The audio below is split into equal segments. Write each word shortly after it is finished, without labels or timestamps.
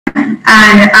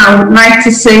And I would like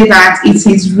to say that it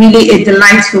is really a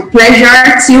delightful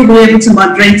pleasure to be able to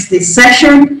moderate this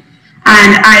session.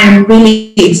 And I am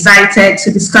really excited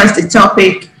to discuss the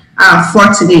topic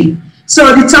for today.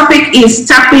 So the topic is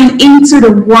tapping into the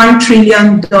 $1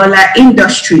 trillion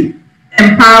industry,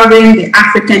 empowering the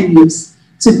African youth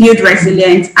to build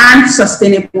resilient and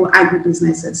sustainable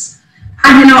agribusinesses.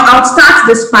 And I'll start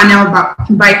this panel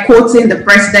by quoting the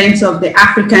president of the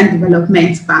African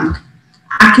Development Bank,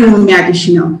 Akinwumi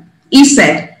Adesina. He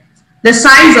said, "The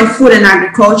size of food and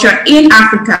agriculture in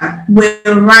Africa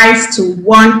will rise to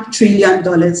 $1 trillion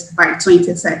by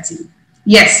 2030.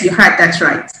 Yes, you heard that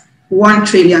right, $1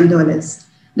 trillion.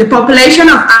 The population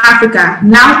of Africa,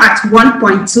 now at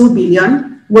 1.2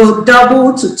 billion, will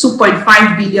double to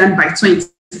 2.5 billion by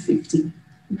 2050.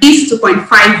 These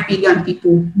 2.5 billion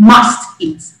people must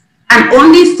eat, and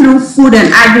only through food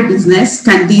and agribusiness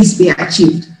can this be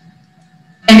achieved."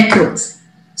 End quote.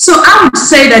 So I would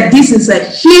say that this is a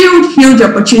huge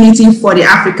opportunity for the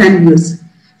African youth.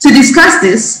 To discuss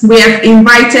this, we have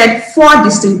invited 4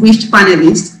 distinguished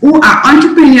panelists who are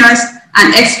entrepreneurs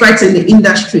and experts in the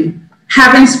industry,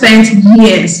 having spent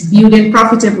years building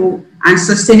profitable and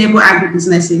sustainable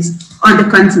agribusinesses on the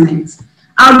continent.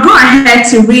 I'll go ahead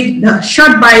to read the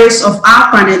short bios of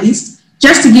our panelists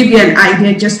just to give you an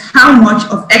idea just how much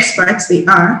of experts they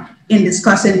are in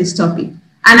discussing this topic.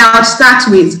 And I'll start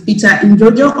with Peter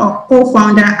Njojo, our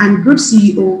co-founder and group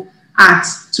CEO at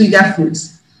Twiga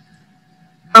Foods.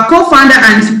 A co-founder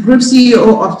and group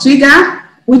CEO of Twiga,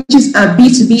 which is a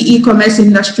B2B e-commerce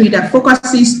industry that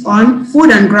focuses on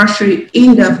food and grocery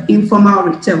in the informal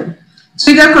retail.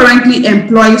 Twiga currently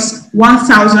employs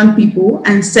 1,000 people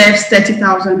and serves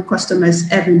 30,000 customers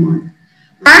every month.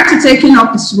 Prior to taking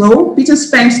up his role, Peter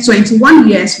spent 21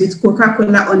 years with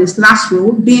Coca-Cola on his last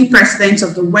role, being president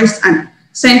of the West and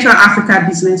Central Africa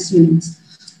Business Unit.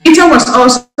 Peter was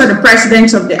also the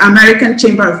president of the American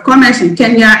Chamber of Commerce in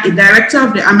Kenya, a director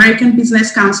of the American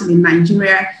Business Council in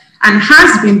Nigeria, and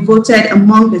has been voted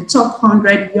among the top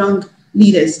 100 young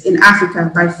leaders in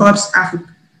Africa by Forbes Africa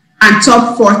and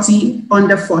top 40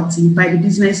 under 40 by the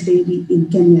Business Daily in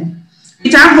Kenya.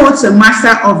 Peter holds a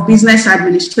Master of Business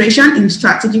Administration in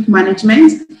Strategic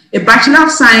Management, a Bachelor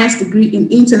of Science degree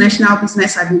in International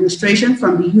Business Administration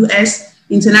from the U.S.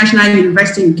 International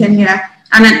University in Kenya,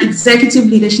 and an executive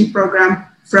leadership program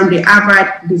from the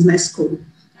Harvard Business School.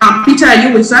 Peter, are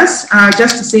you with us?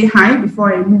 Just to say hi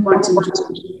before I move on to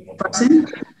the person.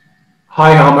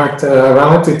 Hi, Ahmed.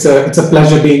 Ramat, it's a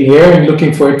pleasure being here and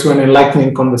looking forward to an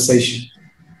enlightening conversation.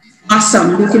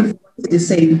 Awesome, looking forward to the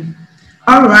same.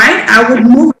 All right, I would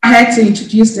move ahead to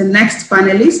introduce the next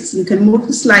panelists. You can move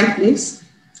the slide, please.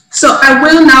 So I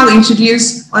will now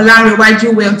introduce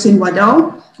Olanrewaju Wilton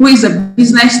Waddell, who is a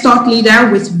business thought leader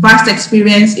with vast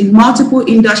experience in multiple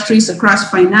industries across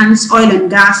finance, oil and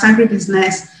gas,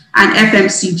 agribusiness, and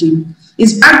FMCG.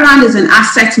 His background is in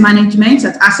asset management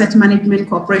at Asset Management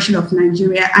Corporation of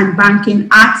Nigeria and banking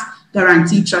at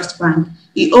Guarantee Trust Bank.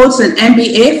 He holds an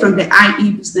MBA from the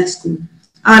IE Business School.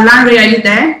 Lanre, are you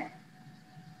there?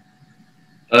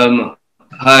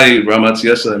 Hi, Ramat.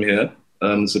 Yes, I'm here.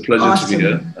 It's a pleasure Awesome. to be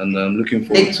here, and I'm looking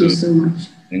forward to so much.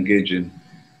 engaging.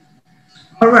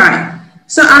 All right.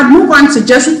 So I'll move on to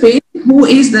Josephine, who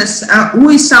is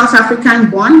South African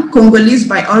born, Congolese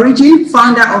by origin,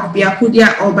 founder of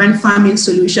Biakudia Urban Farming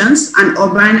Solutions, an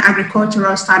urban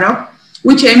agricultural startup,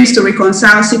 which aims to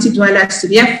reconcile city dwellers to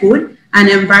their food and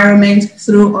environment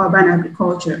through urban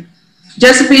agriculture.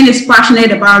 Josephine is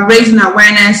passionate about raising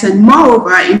awareness and,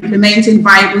 moreover, implementing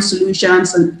viable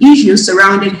solutions on issues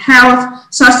surrounding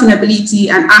health, sustainability,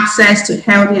 and access to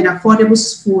healthy and affordable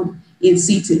food in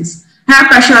cities. Her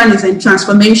passion is in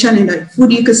transformation in the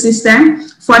food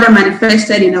ecosystem, further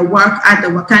manifested in her work at the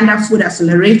Wakanda Food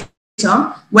Accelerator,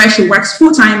 where she works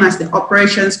full-time as the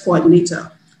operations coordinator.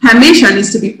 Her mission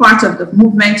is to be part of the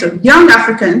movement of young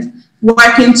Africans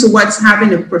working towards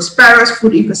having a prosperous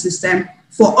food ecosystem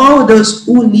for all those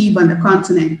who live on the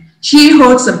continent. She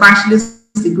holds a bachelor's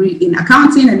degree in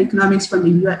accounting and economics from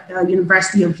the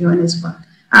University of Johannesburg.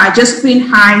 Josephine,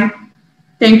 hi.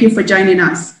 Thank you for joining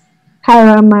us. Hi,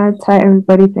 Ramat. Hi,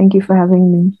 everybody. Thank you for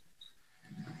having me.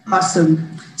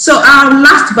 Awesome. So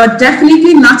last but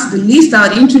definitely not the least, I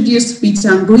would introduce Peter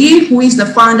Ngui, who is the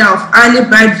founder of Early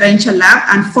Bird Venture Lab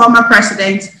and former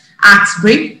president at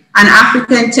BRIC, an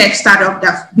African tech startup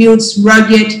that builds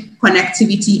rugged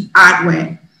connectivity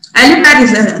hardware. Early Bird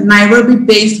is a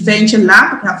Nairobi-based venture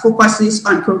lab that focuses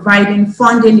on providing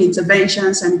funding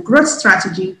interventions and growth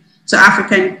strategy to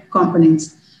African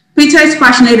companies. Peter is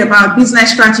passionate about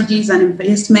business strategies and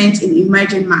investment in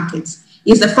emerging markets.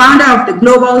 He's the founder of the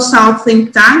Global South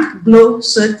think tank,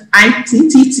 GLOSITT,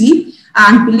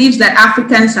 and believes that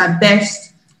Africans are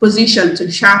best positioned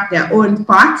to chart their own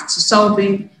path to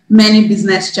solving many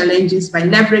business challenges by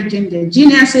leveraging their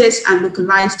geniuses and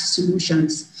localized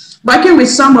solutions. Working with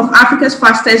some of Africa's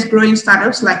fastest growing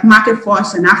startups like Market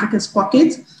Force and Africa's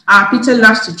Pocket, Peter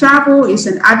loves to travel, is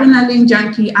an adrenaline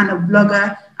junkie and a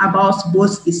blogger about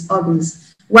both his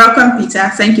hobbies. Welcome, Peter.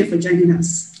 Thank you for joining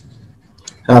us.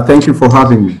 Thank you for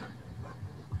having me.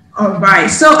 All right.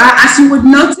 So as you would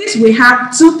notice, we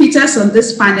have two Peters on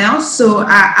this panel. So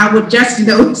I would just,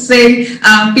 say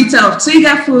Peter of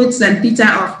Trigger Foods and Peter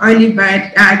of Early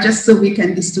Bird, just so we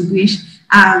can distinguish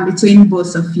between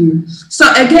both of you.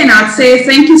 So again, I'd say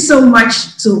thank you so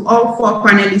much to all four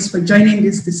panelists for joining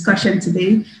this discussion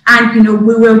today. And,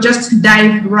 we will just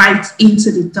dive right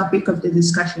into the topic of the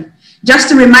discussion. Just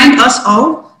to remind us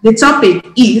all, the topic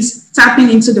is tapping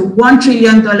into the $1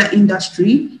 trillion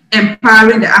industry,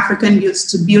 empowering the African youth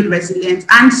to build resilient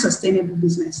and sustainable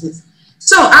businesses.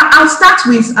 So I'll start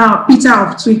with Peter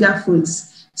of Trigger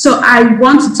Foods. So I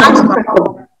want to talk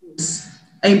about foods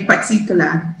in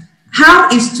particular. How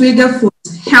is Trigger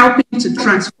Foods helping to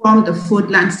transform the food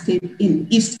landscape in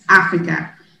East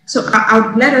Africa? So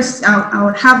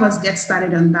I'll have us get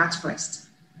started on that first.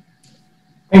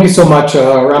 Thank you so much,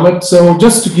 Ramat. So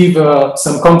just to give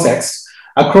some context,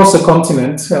 across the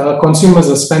continent, consumers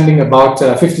are spending about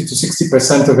 50 to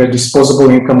 60% of their disposable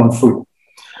income on food.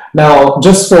 Now,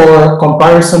 just for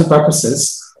comparison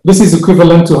purposes, this is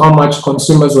equivalent to how much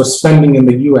consumers were spending in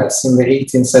the US in the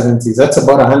 1870s. That's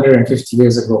about 150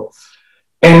 years ago.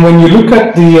 And when you look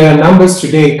at the numbers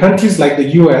today, countries like the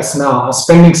US now are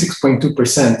spending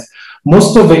 6.2%.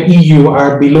 Most of the EU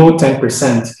are below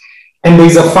 10%. And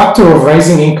there's a factor of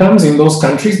rising incomes in those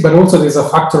countries, but also there's a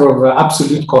factor of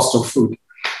absolute cost of food.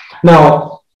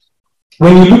 Now,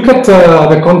 when you look at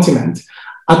the continent,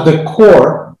 at the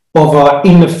core of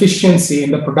inefficiency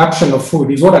in the production of food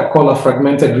is what I call a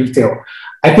fragmented retail.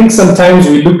 I think sometimes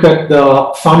we look at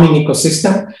the farming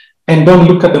ecosystem and don't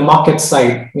look at the market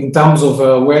side in terms of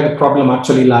where the problem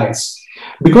actually lies.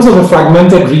 Because of the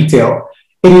fragmented retail,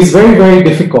 it is very, very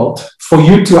difficult for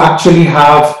you to actually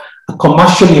have a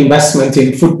commercial investment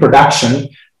in food production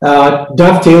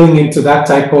dovetailing into that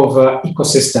type of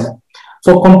ecosystem.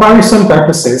 For comparison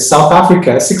purposes, South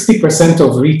Africa, 60%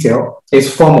 of retail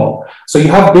is formal. So you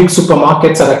have big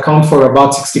supermarkets that account for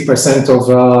about 60%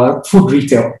 of food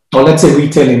retail, or let's say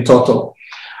retail in total.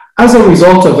 As a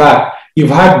result of that,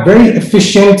 you've had very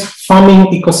efficient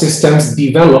farming ecosystems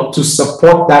developed to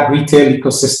support that retail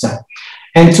ecosystem.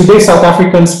 And today, South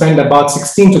Africans spend about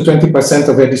 16 to 20%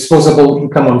 of their disposable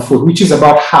income on food, which is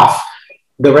about half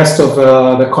the rest of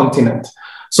the continent.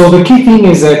 So the key thing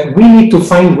is that we need to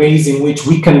find ways in which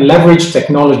we can leverage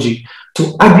technology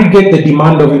to aggregate the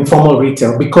demand of informal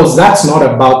retail, because that's not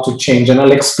about to change. And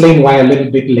I'll explain why a little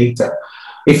bit later.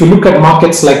 If you look at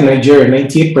markets like Nigeria,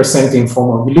 98%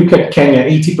 informal. We look at Kenya,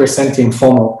 80%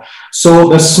 informal. So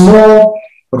the small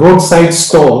roadside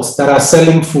stalls that are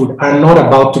selling food are not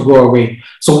about to go away.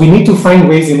 So we need to find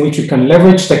ways in which we can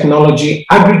leverage technology,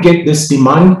 aggregate this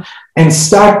demand, and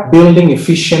start building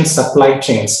efficient supply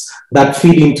chains that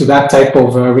feed into that type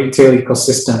of retail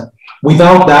ecosystem.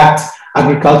 Without that,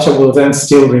 agriculture will then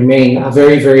still remain a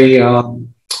very, very,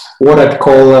 what I'd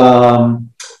call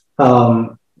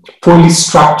poorly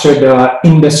structured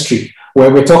industry,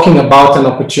 where we're talking about an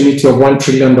opportunity of $1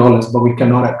 trillion, but we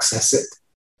cannot access it.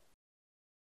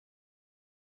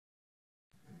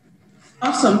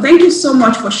 Awesome. Thank you so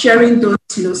much for sharing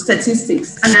those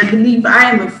statistics. And I believe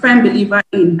I am a firm believer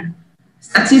in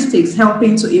statistics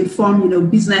helping to inform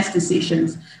business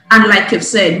decisions. And like you've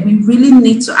said, we really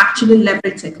need to actually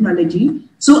leverage technology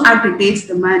to aggregate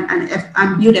demand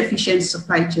and build efficient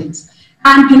supply chains.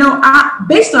 And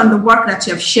based on the work that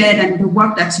you have shared and the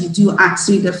work that you do at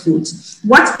Trigger Foods,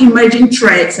 what emerging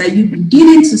trends are you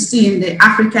beginning to see in the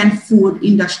African food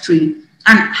industry,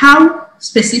 and how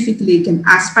specifically can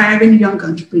aspiring young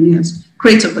entrepreneurs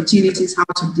create opportunities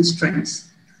out of these trends?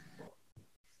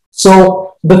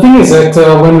 So the thing is that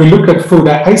when we look at food,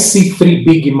 I see three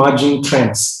big emerging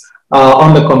trends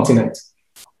on the continent.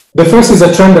 The first is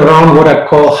a trend around what I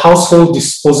call household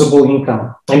disposable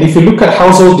income. And if you look at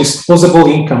household disposable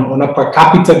income on a per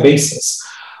capita basis,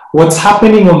 what's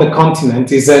happening on the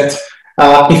continent is that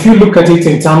if you look at it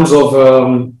in terms of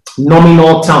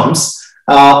nominal terms,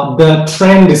 the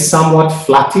trend is somewhat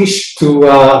flattish to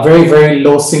very, very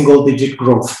low single-digit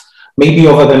growth, maybe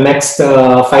over the next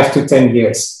 5 to 10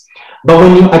 years. But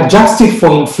when you adjust it for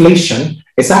inflation,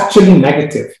 it's actually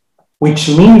negative, which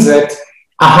means that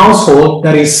a household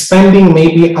that is spending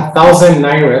maybe 1,000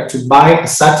 naira to buy a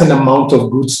certain amount of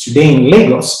goods today in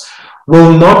Lagos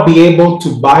will not be able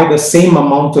to buy the same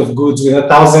amount of goods with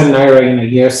 1,000 naira in a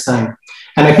year's time.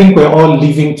 And I think we're all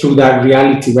living through that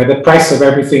reality where the price of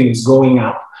everything is going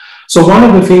up. So one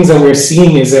of the things that we're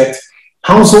seeing is that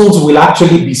households will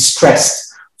actually be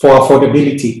stressed for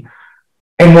affordability.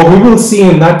 And what we will see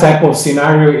in that type of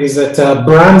scenario is that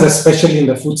brands, especially in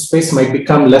the food space, might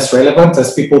become less relevant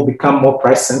as people become more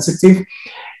price sensitive.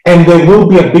 And there will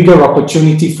be a bigger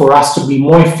opportunity for us to be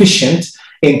more efficient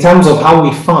in terms of how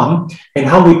we farm and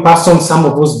how we pass on some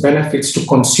of those benefits to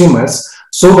consumers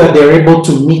so that they're able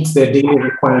to meet their daily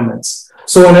requirements.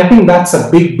 So, and I think that's a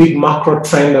big macro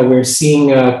trend that we're seeing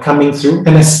coming through,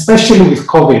 and especially with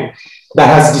COVID that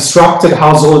has disrupted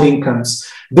household incomes.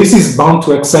 This is bound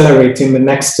to accelerate in the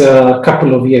next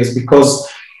couple of years because,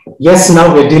 yes,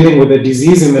 now we're dealing with a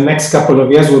disease. In the next couple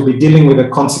of years, we'll be dealing with the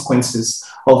consequences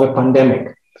of a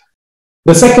pandemic.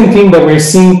 The second thing that we're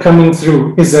seeing coming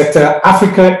through is that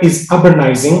Africa is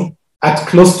urbanizing at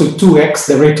close to 2x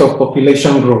the rate of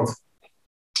population growth,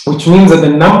 which means that the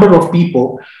number of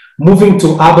people moving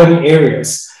to urban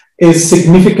areas is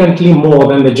significantly more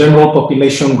than the general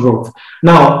population growth.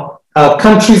 Now,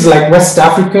 countries like West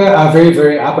Africa are very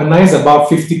urbanized, about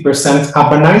 50%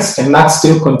 urbanized, and that's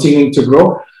still continuing to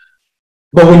grow.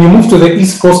 But when you move to the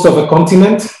east coast of the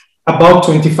continent, about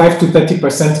 25 to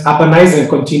 30% urbanized and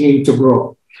continuing to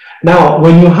grow. Now,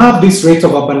 when you have this rate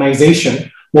of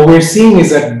urbanization, what we're seeing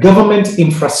is that government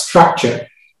infrastructure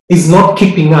is not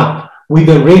keeping up with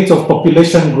the rate of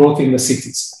population growth in the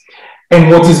cities. And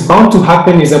what is bound to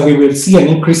happen is that we will see an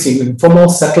increase in informal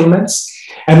settlements,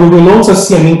 and we will also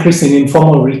see an increase in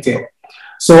informal retail.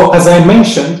 So as I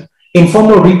mentioned,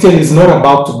 informal retail is not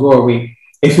about to go away.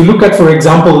 If you look at, for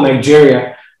example,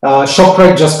 Nigeria,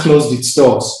 ShopRite just closed its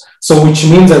doors. So which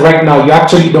means that right now you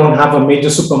actually don't have a major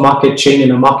supermarket chain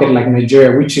in a market like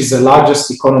Nigeria, which is the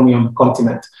largest economy on the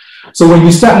continent. So when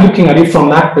you start looking at it from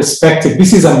that perspective,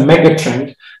 this is a mega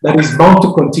trend that is bound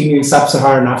to continue in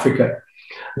sub-Saharan Africa.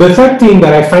 The third thing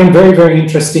that I find very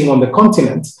interesting on the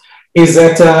continent is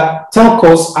that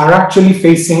telcos are actually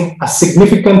facing a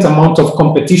significant amount of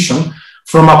competition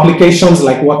from applications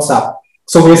like WhatsApp.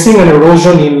 So we're seeing an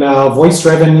erosion in voice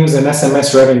revenues and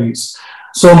SMS revenues.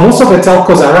 So most of the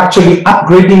telcos are actually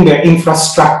upgrading their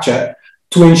infrastructure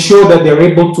to ensure that they're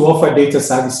able to offer data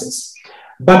services.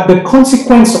 But the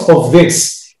consequence of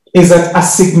this is that a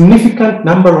significant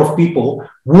number of people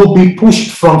will be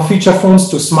pushed from feature phones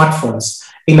to smartphones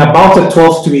in about a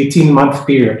 12 to 18 month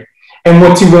period. And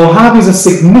what you will have is a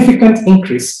significant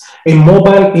increase in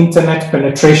mobile internet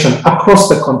penetration across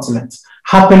the continent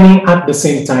happening at the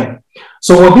same time.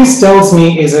 So what this tells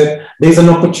me is that there's an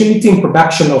opportunity in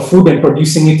production of food and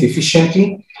producing it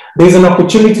efficiently. There's an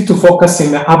opportunity to focus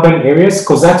in the urban areas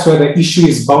because that's where the issue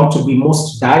is bound to be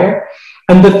most dire.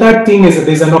 And the third thing is that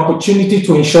there's an opportunity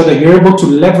to ensure that you're able to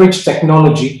leverage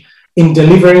technology in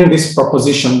delivering this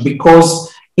proposition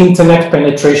because internet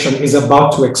penetration is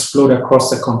about to explode across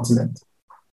the continent.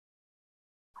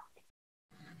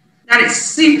 That is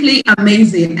simply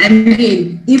amazing. I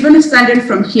mean, even standing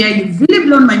from here, you've really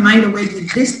blown my mind away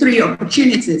with these three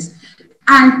opportunities.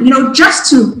 And, you know, just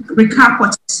to recap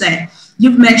what you said,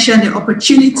 you've mentioned the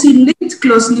opportunity linked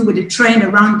closely with the trend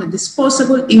around the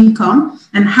disposable income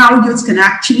and how youth can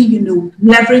actually, you know,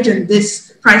 leverage on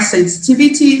this price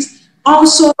sensitivities,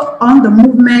 also on the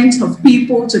movement of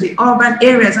people to the urban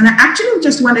areas. And I actually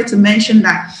just wanted to mention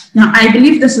that, now, I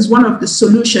believe this is one of the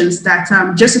solutions that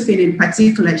Josephine in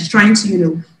particular is trying to, you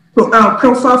know,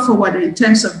 profile forward in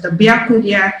terms of the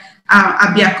Biakudia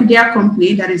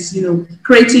company that is, you know,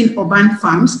 creating urban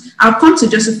farms. I'll come to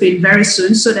Josephine very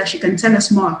soon so that she can tell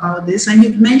us more about this. And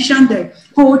you've mentioned the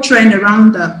whole trend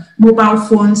around the mobile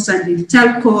phones and the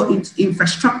telco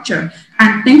infrastructure.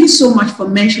 And thank you so much for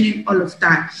mentioning all of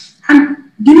that.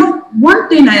 And, you know, one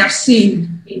thing I have seen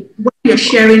when you're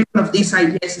sharing all of these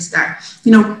ideas is that,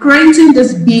 you know, creating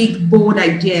these big, bold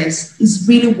ideas is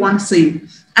really one thing.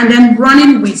 And then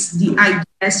running with the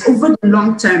ideas over the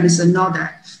long term is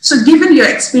another. So given your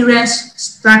experience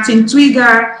starting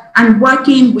Twiga and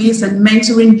working with and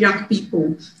mentoring young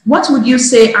people, what would you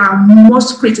say are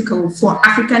most critical for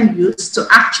African youths to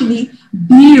actually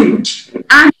build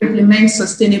and implement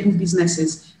sustainable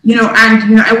businesses? You know, and,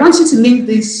 you know, I want you to link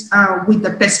this with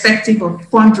the perspective of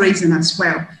fundraising as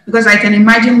well, because I can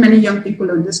imagine many young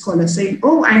people on this call are saying,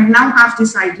 oh, I now have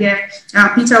this idea.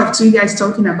 Peter of Twiga is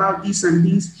talking about this and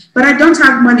this, but I don't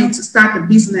have money to start the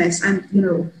business. And, you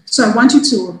know, so I want you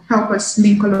to help us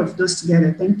link all of those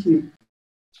together. Thank you.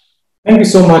 Thank you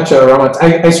so much, Ramat.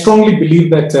 I strongly believe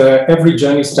that every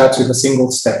journey starts with a single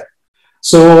step.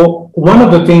 So one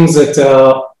of the things that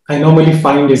I normally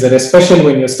find is that, especially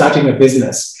when you're starting a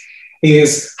business,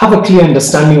 is have a clear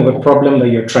understanding of a problem that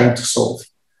you're trying to solve.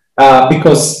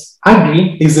 Because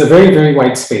agri is a very, very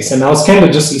wide space. And I was kind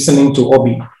of just listening to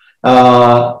Obi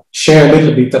share a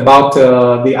little bit about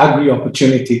the agri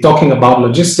opportunity, talking about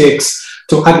logistics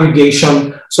to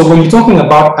aggregation. So when you're talking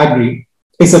about agri,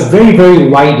 it's a very, very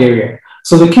wide area.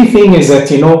 So the key thing is that,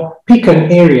 pick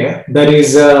an area that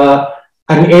is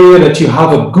an area that you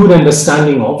have a good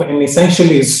understanding of, and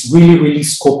essentially is really, really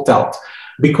scoped out.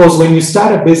 Because when you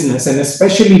start a business, and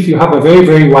especially if you have a very,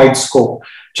 very wide scope,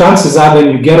 chances are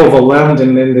that you get overwhelmed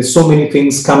and then there's so many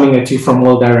things coming at you from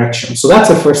all directions. So that's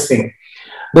the first thing.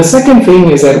 The second thing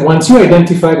is that once you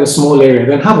identify the small area,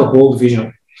 then have a bold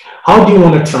vision. How do you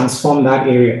want to transform that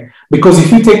area? Because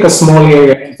if you take a small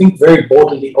area and think very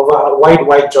boldly over a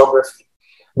wide geography,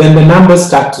 then the numbers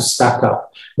start to stack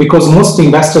up. Because most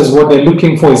investors, what they're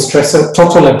looking for is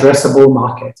total addressable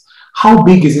market. How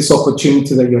big is this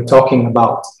opportunity that you're talking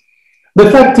about? The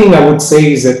third thing I would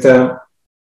say is that,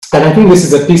 and I think this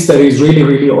is a piece that is really,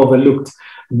 really overlooked,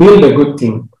 build a good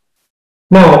team.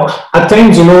 Now, at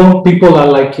times, people are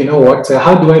like,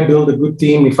 how do I build a good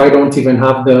team if I don't even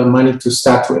have the money to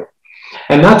start with?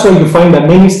 And that's why you find that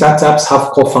many startups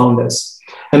have co-founders.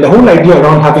 And the whole idea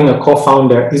around having a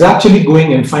co-founder is actually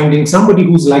going and finding somebody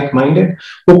who's like-minded,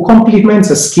 who complements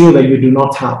a skill that you do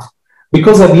not have.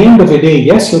 Because at the end of the day,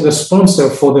 yes, you're the sponsor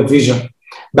for the vision,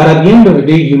 but at the end of the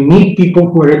day, you need people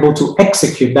who are able to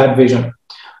execute that vision.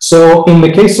 So in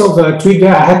the case of Trigger,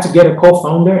 I had to get a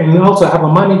co-founder, and also have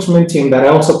a management team that I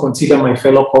also consider my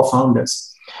fellow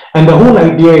co-founders. And the whole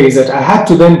idea is that I had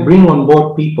to then bring on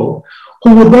board people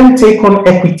who would then take on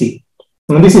equity.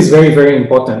 And this is very, very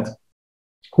important.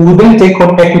 Who would then take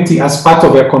on equity as part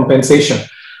of their compensation.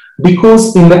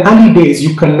 Because in the early days,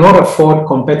 you cannot afford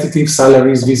competitive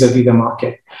salaries vis-a-vis the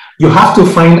market. You have to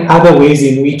find other ways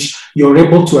in which you're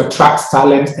able to attract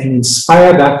talent and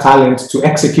inspire that talent to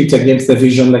execute against the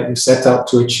vision that you set out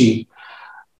to achieve.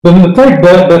 Then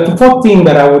the fourth thing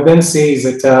that I would then say is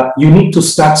that you need to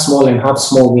start small and have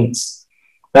small wins.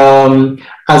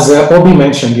 As Obi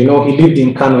mentioned, he lived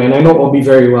in Kano, and I know Obi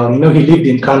very well. He lived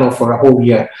in Kano for a whole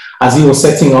year as he was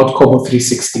setting out Kobo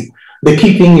 360. The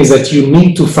key thing is that you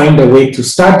need to find a way to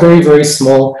start very, very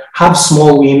small, have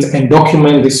small wins, and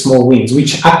document these small wins,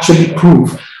 which actually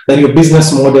prove that your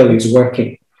business model is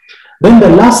working. Then the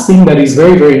last thing that is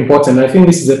very, very important, I think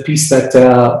this is a piece that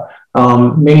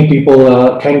many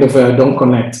people kind of don't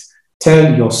connect.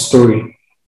 Tell your story.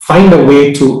 Find a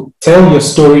way to tell your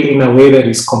story in a way that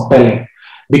is compelling,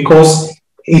 because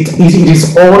it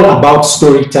is all about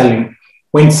storytelling.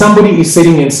 When somebody is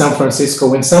sitting in San Francisco,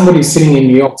 when somebody is sitting in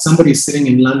New York, somebody is sitting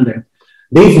in London,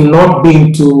 they've not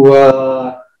been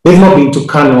to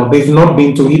Kano, they've not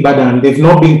been to Ibadan, they've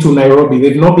not been to Nairobi,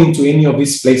 they've not been to any of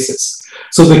these places.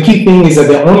 So the key thing is that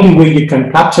the only way you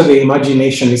can capture the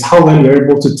imagination is how well you're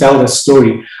able to tell the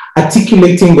story,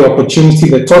 articulating the opportunity,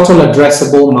 the total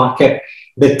addressable market,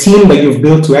 the team that you've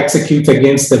built to execute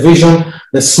against the vision,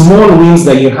 the small wins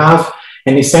that you have,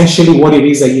 and essentially what it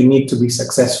is that you need to be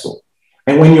successful.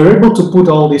 And when you're able to put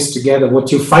all this together,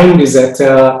 what you find is that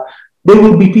there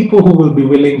will be people who will be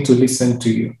willing to listen to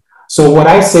you. So what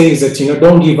I say is that,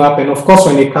 don't give up. And of course,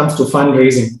 when it comes to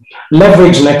fundraising,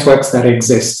 leverage networks that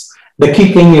exist. The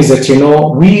key thing is that,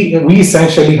 we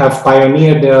essentially have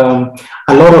pioneered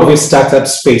a lot of this startup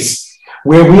space.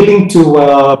 We're willing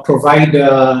to provide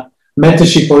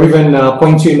mentorship or even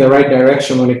point you in the right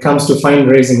direction when it comes to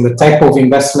fundraising, the type of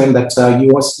investment that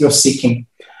you're seeking.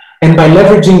 And by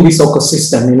leveraging this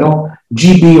ecosystem,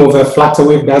 GB over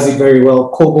Flutterwave does it very well.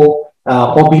 Kobo,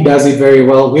 Obi does it very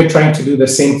well. We're trying to do the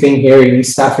same thing here in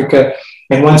East Africa.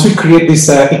 And once we create this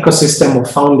ecosystem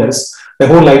of founders, the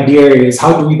whole idea is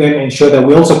how do we then ensure that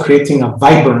we're also creating a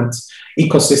vibrant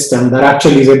ecosystem that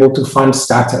actually is able to fund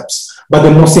startups. But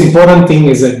the most important thing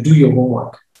is that do your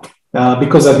homework.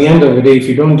 Because at the end of the day, if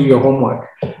you don't do your homework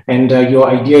and your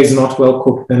idea is not well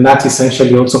cooked, then that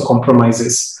essentially also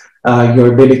compromises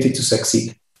your ability to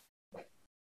succeed.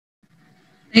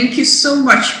 Thank you so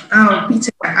much,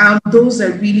 Peter. Those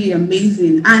are really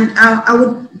amazing. And I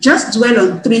would just dwell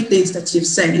on three things that you've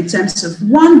said in terms of,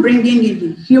 one, bringing in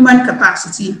the human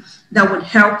capacity that would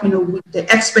help, with the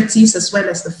expertise as well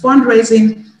as the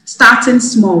fundraising. starting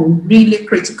small, really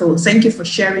critical. Thank you for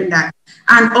sharing that.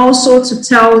 And also to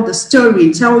tell the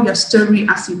story, tell your story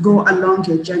as you go along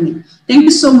your journey. Thank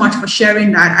you so much for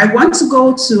sharing that. I want to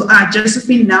go to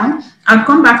Josephine now. I'll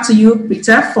come back to you,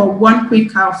 Peter, for one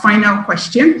quick final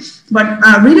question. But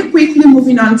really quickly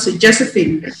moving on to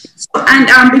Josephine. So,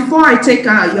 and before I take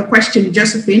your question,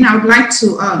 Josephine, I would like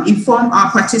to inform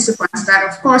our participants that,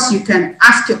 of course, you can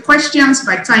ask your questions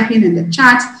by typing in the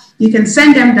chat. You can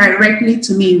send them directly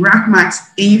to me,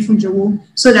 Rahmat Eyifunjowo,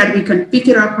 so that we can pick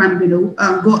it up and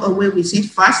go away with it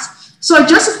fast. So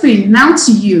Josephine, now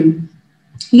to you.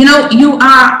 You know, you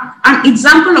are an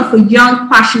example of a young,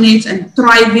 passionate, and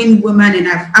thriving woman in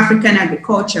African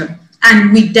agriculture,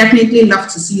 and we definitely love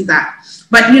to see that.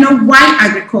 But you know, why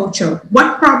agriculture?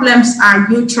 What problems are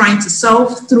you trying to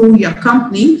solve through your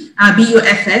company,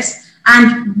 BUFS,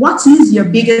 and what is your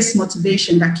biggest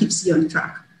motivation that keeps you on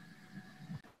track?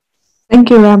 Thank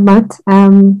you,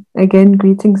 Ramat. Again,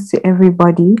 greetings to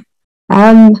everybody.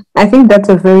 I think that's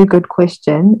a very good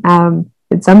question.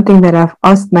 It's something that I've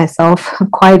asked myself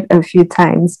quite a few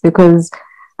times because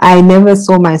I never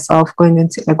saw myself going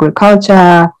into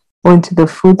agriculture or into the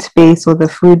food space or the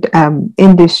food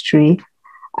industry.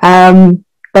 But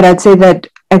I'd say that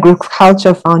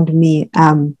agriculture found me,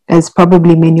 as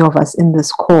probably many of us in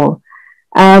this call.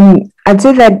 I'd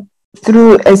say that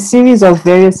through a series of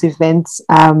various events,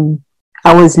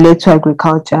 I was led to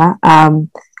agriculture.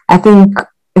 I think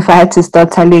if I had to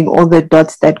start telling all the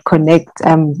dots that connect,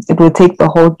 it would take the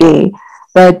whole day.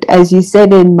 But as you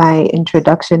said in my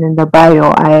introduction in the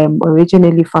bio, I am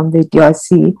originally from the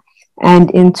DRC.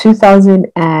 And in 2000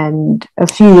 and a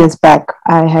few years back,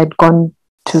 I had gone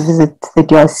to visit the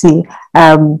DRC.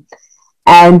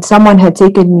 And someone had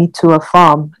taken me to a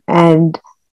farm. And,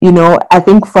 you know, I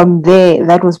think from there,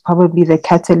 that was probably the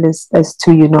catalyst as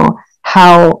to, you know,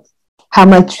 how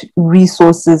much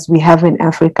resources we have in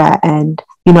Africa. And,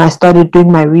 you know, I started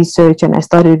doing my research and I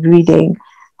started reading.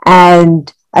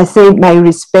 And I say my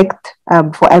respect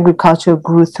for agriculture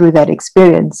grew through that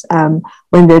experience.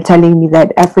 When they're telling me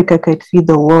that Africa could feed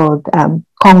the world,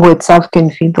 Congo itself can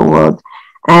feed the world.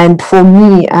 And for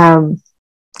me,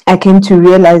 I came to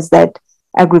realize that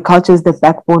agriculture is the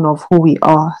backbone of who we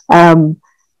are.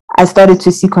 I started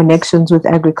to see connections with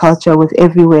agriculture with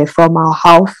everywhere from our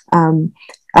health,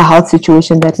 a health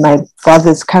situation that my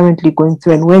father is currently going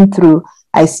through and went through.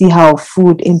 I see how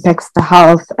food impacts the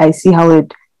health. I see how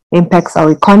it impacts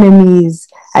our economies.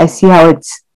 I see how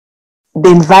it's the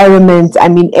environment. I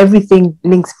mean, everything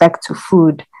links back to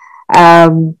food.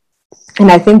 And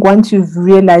I think once you've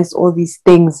realized all these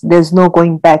things, there's no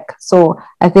going back. So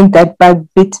I think that bug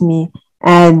bit me.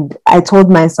 And I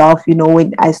told myself, you know,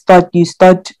 when you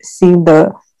start seeing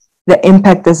the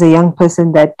impact as a young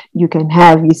person that you can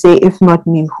have, you say, if not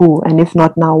me, who? And if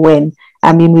not now, when?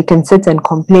 I mean, we can sit and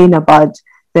complain about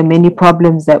the many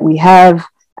problems that we have,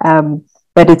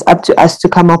 but it's up to us to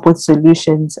come up with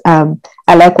solutions.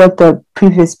 I like what the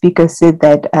previous speaker said,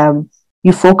 that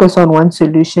you focus on one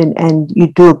solution and you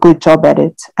do a good job at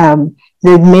it.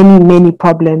 There's many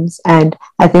problems. And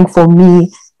I think for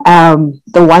me,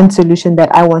 the one solution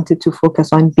that I wanted to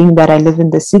focus on, being that I live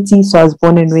in the city, so I was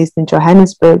born and raised in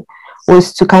Johannesburg,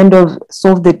 was to kind of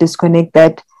solve the disconnect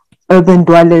that urban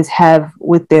dwellers have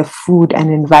with their food and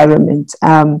environment.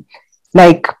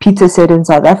 Like Peter said, in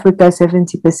South Africa,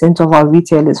 70% of our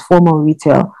retail is formal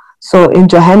retail. So in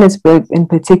Johannesburg in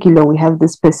particular, we have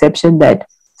this perception that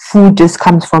food just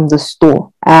comes from the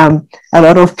store. A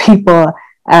lot of people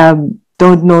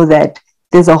don't know that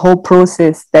there's a whole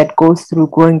process that goes through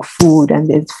growing food, and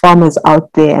there's farmers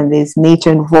out there, and there's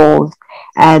nature involved,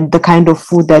 and the kind of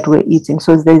food that we're eating.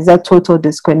 So there's that total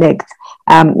disconnect,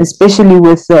 especially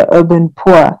with the urban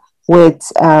poor, where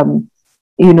it's,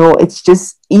 you know, it's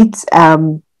just eat,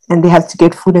 and they have to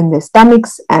get food in their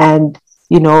stomachs, and,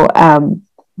 you know,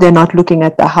 they're not looking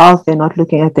at the health, they're not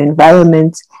looking at the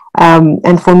environment.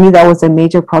 And for me, that was a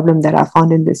major problem that I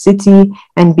found in the city.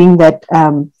 And being that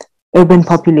urban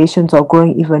populations are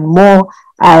growing even more,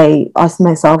 I asked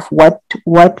myself,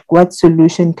 what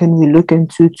solution can we look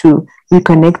into to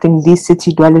reconnecting these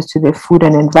city dwellers to their food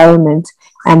and environment?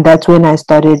 And that's when I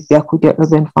started Byakudia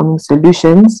Urban Farming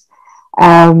Solutions.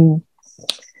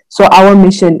 So our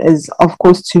mission is, of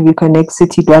course, to reconnect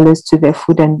city dwellers to their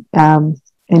food and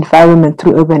environment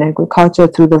through urban agriculture,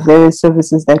 through the various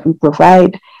services that we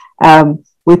provide,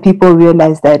 where people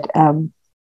realize that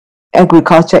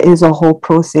agriculture is a whole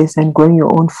process, and growing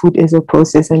your own food is a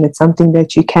process, and it's something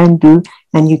that you can do,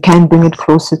 and you can bring it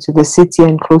closer to the city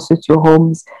and closer to your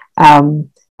homes.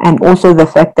 and also the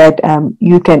fact that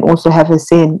you can also have a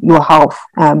say in your health.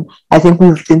 I think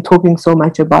we've been talking so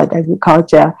much about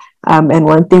agriculture, and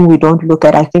one thing we don't look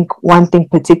at, I think one thing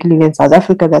particularly in South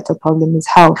Africa that's a problem is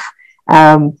health.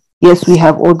 Yes, we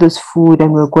have all this food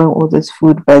and we're growing all this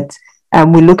food, but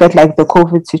we look at like the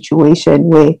COVID situation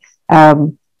where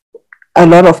a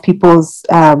lot of people's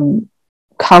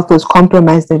health was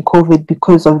compromised in COVID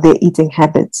because of their eating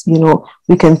habits. You know,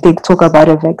 we can talk about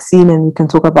a vaccine and we can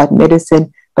talk about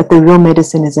medicine, but the real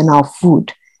medicine is in our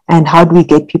food. And how do we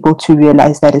get people to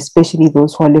realize that, especially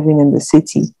those who are living in the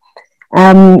city?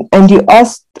 And you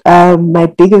asked my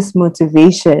biggest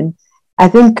motivation. I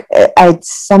think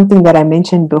it's something that I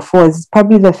mentioned before, is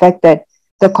probably the fact that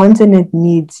the continent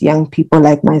needs young people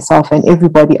like myself and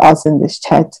everybody else in this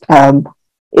chat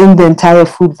in the entire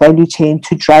food value chain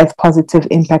to drive positive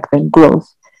impact and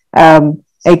growth.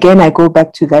 Again, I go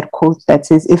back to that quote that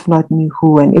says, if not me,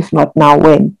 who, and if not now,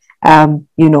 when?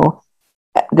 You know,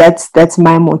 that's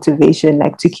my motivation,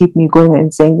 like to keep me going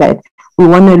and saying that we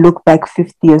want to look back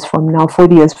 50 years from now,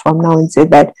 40 years from now and say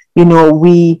that, you know,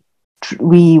 we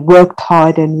worked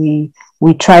hard and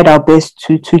we tried our best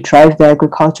to drive the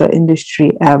agriculture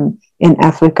industry in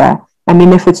Africa. I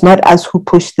mean, if it's not us who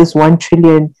push this $1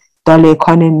 trillion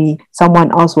economy,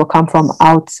 someone else will come from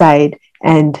outside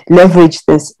and leverage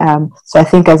this. So I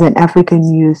think as an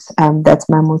African youth, that's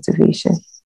my motivation.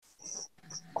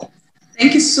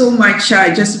 Thank you so much,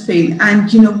 Josephine.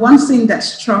 And, you know, one thing that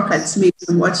struck at me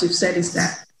from what you've said is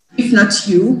that if not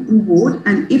you, who would?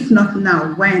 And if not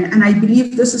now, when? And I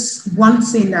believe this is one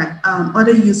thing that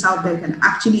other youths out there can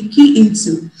actually key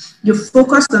into. You're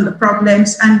focused on the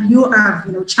problems and you have,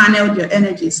 you know, channeled your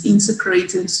energies into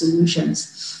creating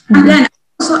solutions. Mm-hmm. And then I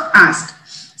also ask,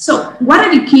 so what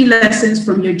are the key lessons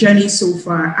from your journey so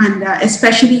far? And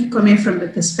especially coming from the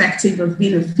perspective of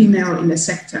being a female in the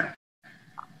sector?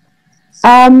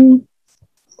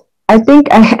 I think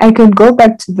I can go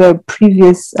back to the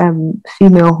previous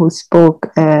female who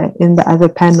spoke in the other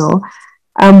panel.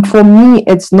 For me,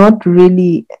 it's not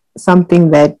really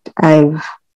something that I've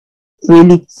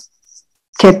really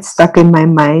kept stuck in my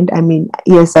mind. I mean,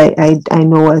 yes, I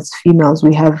know as females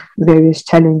we have various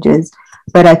challenges,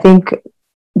 but I think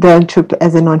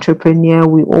as an entrepreneur,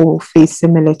 we all face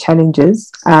similar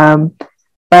challenges.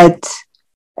 But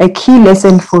a key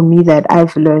lesson for me that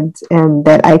I've learned and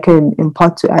that I can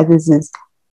impart to others is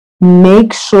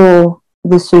make sure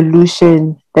the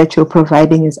solution that you're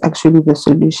providing is actually the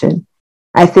solution.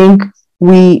 I think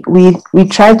we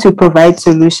try to provide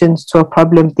solutions to a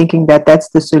problem thinking that that's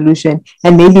the solution,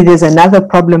 and maybe there's another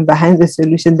problem behind the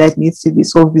solution that needs to be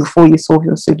solved before you solve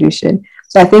your solution.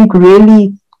 So I think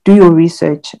really do your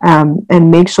research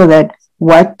and make sure that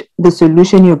what the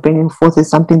solution you're bringing forth is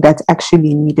something that's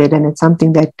actually needed, and it's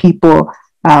something that people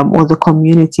or the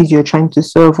communities you're trying to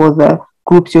serve or the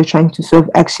groups you're trying to serve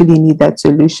actually need that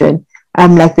solution.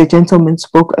 Like the gentleman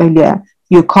spoke earlier,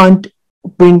 you can't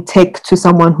bring tech to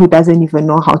someone who doesn't even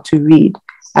know how to read.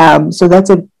 So that's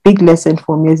a big lesson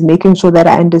for me, is making sure that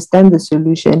I understand the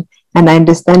solution and I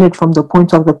understand it from the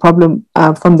point of the problem,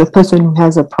 from the person who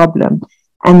has a problem,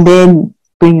 and then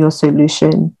bring your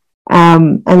solution.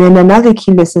 And then another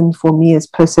key lesson for me is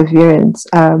perseverance.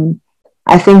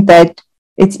 I think that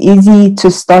it's easy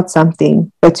to start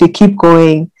something, but to keep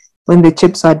going when the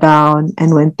chips are down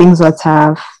and when things are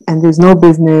tough and there's no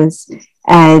business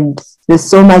and there's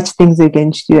so much things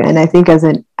against you. And I think as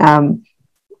an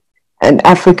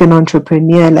African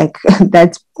entrepreneur, like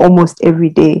that's almost every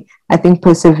day. I think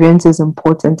perseverance is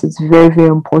important. It's very, very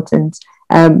important.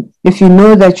 If you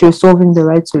know that you're solving the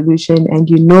right solution and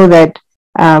you know that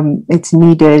it's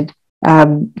needed,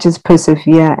 just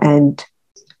persevere and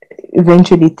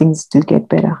eventually things do get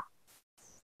better.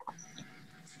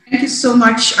 Thank you so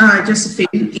much, Josephine.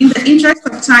 In the interest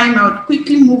of time, I would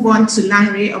quickly move on to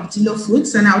Lanre of Dilo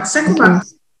Foods, and I would circle back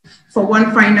for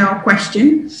one final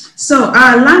question. So,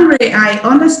 Lanre, I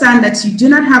understand that you do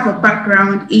not have a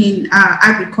background in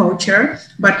agriculture,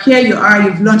 but here you are,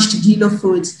 you've launched Dilo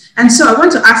Foods. And so I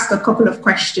want to ask a couple of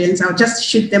questions. I'll just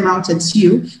shoot them out at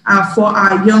you for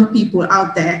our young people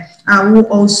out there who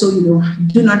also,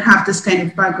 do not have this kind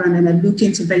of background and are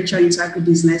looking to venture into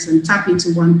agribusiness and tap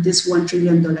into this $1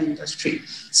 trillion industry.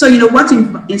 So, what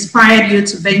inspired you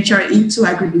to venture into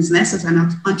agribusiness as an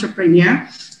entrepreneur?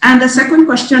 And the second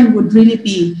question would really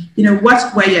be,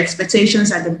 what were your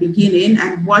expectations at the beginning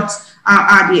and what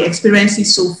are the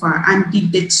experiences so far? And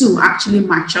did the two actually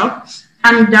match up?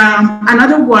 And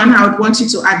another one I would want you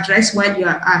to address while you're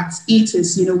at it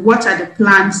is, what are the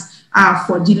plans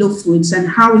for Dilo Foods and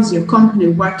how is your company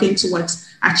working towards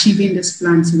achieving these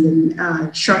plans in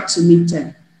the short to mid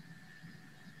term?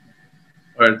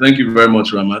 All right, thank you very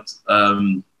much, Ramat.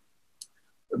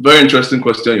 Very interesting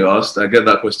question you asked. I get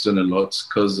that question a lot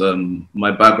because my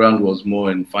background was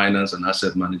more in finance and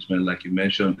asset management, like you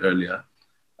mentioned earlier.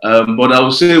 But I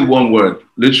would say one word,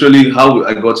 literally how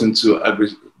I got into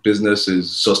agribusiness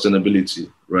is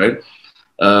sustainability, right?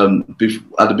 At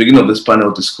the beginning of this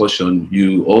panel discussion,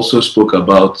 you also spoke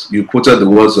about, you quoted the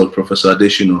words of Professor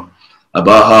Adeshino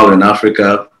about how in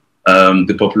Africa,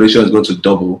 the population is going to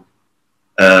double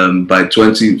by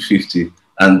 2050,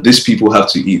 and these people have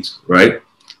to eat, right?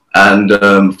 And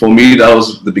for me, that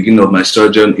was the beginning of my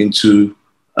sojourn into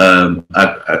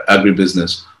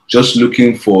agribusiness, just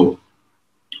looking for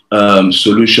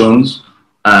solutions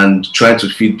and trying to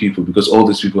feed people because all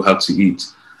these people have to eat.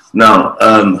 Now,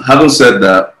 having said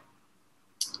that,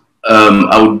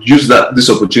 I would use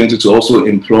this opportunity to also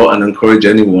implore and encourage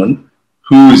anyone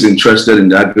who is interested in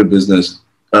the agribusiness.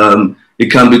 It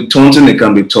can be daunting, it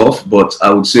can be tough, but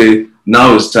I would say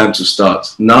now is time to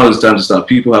start. Now is time to start.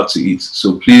 People have to eat.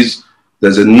 So please,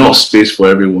 there's enough space for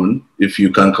everyone. If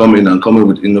you can come in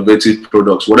with innovative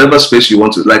products, whatever space you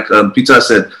want to, like Peter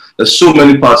said, there's so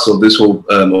many parts of this whole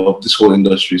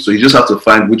industry. So you just have to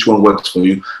find which one works for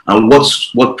you and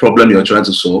what problem you're trying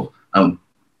to solve and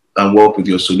work with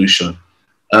your solution.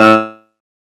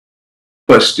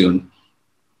 Question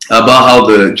about how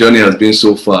the journey has been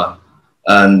so far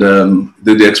and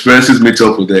the experiences meet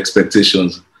up with the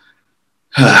expectations.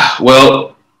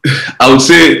 Well, I would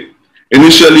say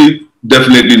initially,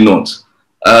 definitely not.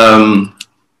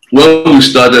 When we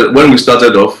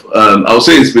started off, I would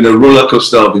say it's been a roller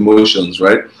coaster of emotions,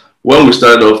 right? When we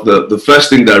started off, the first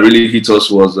thing that really hit us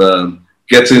was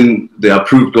getting the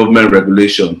approved government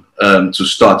regulation to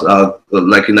start.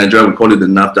 Like in Nigeria, we call it the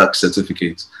NAFDAC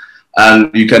certificate.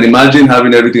 And you can imagine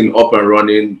having everything up and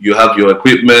running. You have your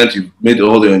equipment, you've made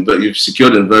you've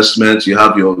secured investments, you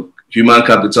have your human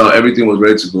capital, everything was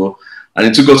ready to go. And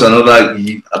it took us another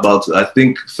about, I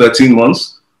think, 13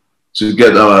 months to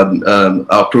get our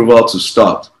approval to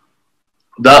start.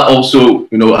 That also,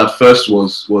 at first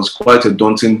was quite a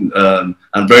daunting and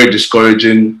very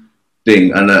discouraging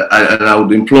thing. And I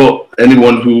would implore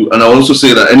anyone and I would also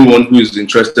say that anyone who is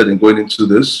interested in going into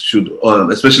this should,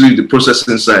 especially the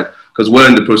processing side, because we're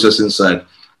in the processing side,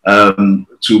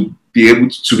 to be able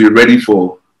to be ready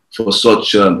for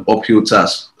such uphill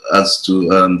tasks as to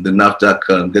the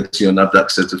NAFDAC, getting your NAFDAC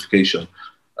certification.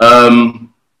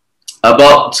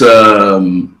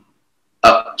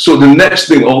 So the next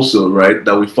thing also, right,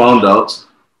 that we found out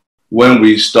when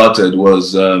we started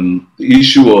was the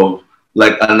issue of,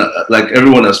 like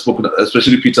everyone has spoken,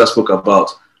 especially Peter spoke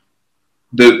about,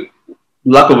 the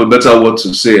lack of a better word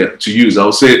to use, I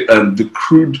would say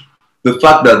the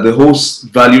fact that the whole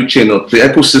value chain of the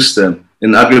ecosystem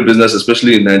in agribusiness,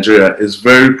 especially in Nigeria, is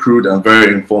very crude and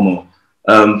very informal.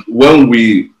 When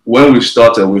we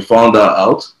started, we found that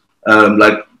out.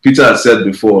 Like Peter had said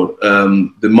before,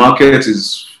 the market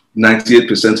is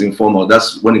 98% informal.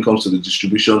 That's when it comes to the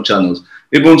distribution channels.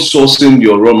 Even sourcing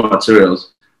your raw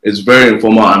materials is very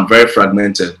informal and very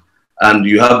fragmented. And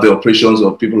you have the operations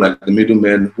of people like the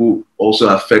middlemen who also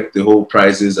affect the whole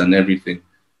prices and everything.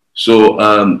 So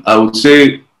I would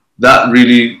say that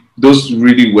those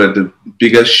really were the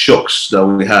biggest shocks that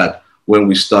we had when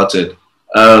we started.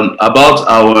 About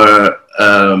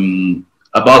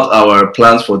our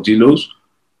plans for delos,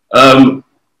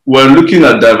 we're looking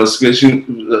at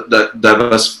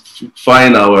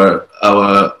diversifying our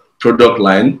product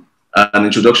line and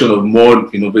introduction of more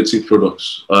innovative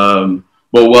products.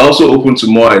 But we're also open to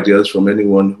more ideas from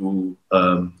anyone who,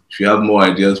 if you have more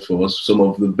ideas for us. Some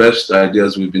of the best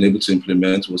ideas we've been able to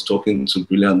implement was talking to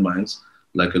brilliant minds,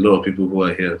 like a lot of people who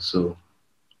are here. So,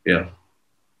 yeah.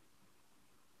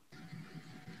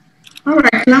 All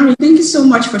right, Lami, thank you so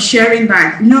much for sharing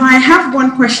that. I have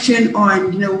one question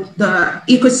on, the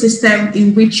ecosystem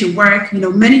in which you work.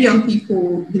 Many young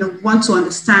people, want to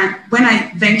understand, when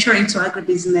I venture into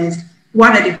agribusiness,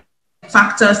 what are the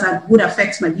factors that would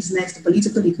affect my business, the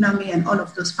political economy, and all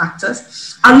of those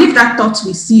factors. I'll leave that thought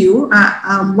with you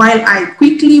while I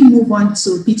quickly move on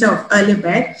to Peter of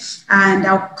Earlybird, and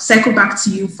I'll circle back to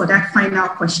you for that final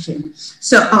question.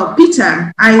 So,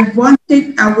 Peter, I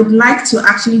would like to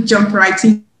actually jump right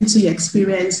into your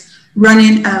experience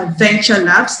running a venture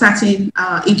lab,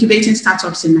 incubating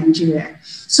startups in Nigeria.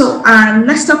 So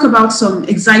let's talk about some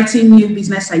exciting new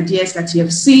business ideas that you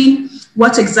have seen.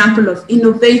 What example of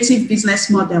innovative business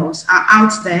models are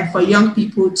out there for young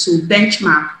people to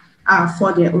benchmark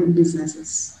for their own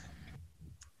businesses?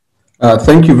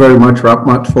 Thank you very much,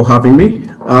 Ramat, for having me.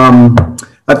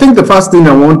 I think the first thing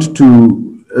I want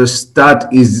to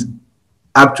start is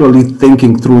actually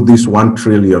thinking through this 1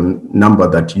 trillion number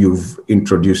that you've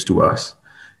introduced to us.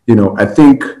 You know, I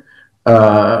think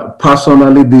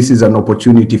personally, this is an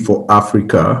opportunity for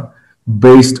Africa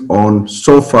based on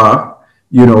so far,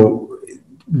 you know,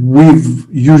 we've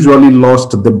usually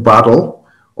lost the battle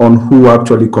on who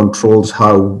actually controls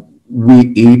how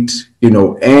we eat, you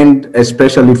know, and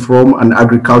especially from an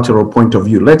agricultural point of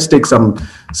view. Let's take some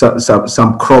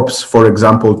crops, for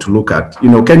example, to look at. You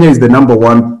know, Kenya is the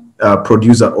 #1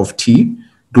 producer of tea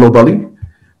globally.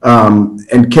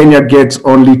 And Kenya gets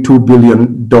only $2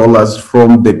 billion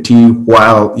from the tea,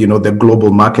 while, you know, the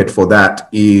global market for that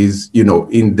is, you know,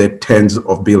 in the tens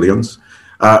of billions.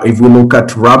 If we look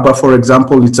at rubber, for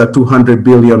example, it's a $200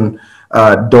 billion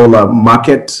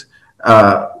market,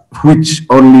 which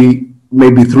only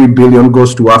maybe 3 billion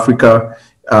goes to Africa.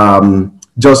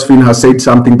 Josephine has said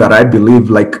something that I believe,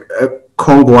 like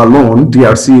Congo alone,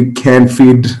 DRC can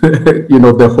feed, you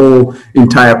know, the whole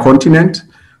entire continent.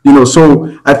 You know,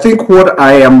 so I think what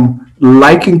I am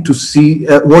liking to see,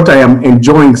 what I am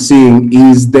enjoying seeing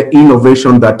is the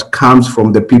innovation that comes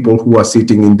from the people who are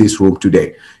sitting in this room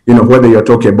today. You know, whether you're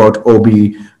talking about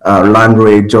Obi,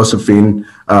 Landry, Josephine,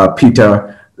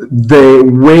 Peter, the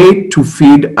way to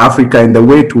feed Africa and the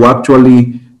way to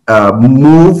actually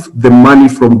move the money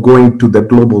from going to the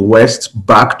global West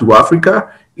back to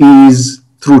Africa is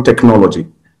through technology.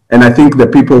 And I think the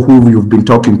people who you've been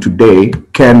talking today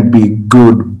can be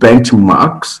good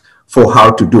benchmarks for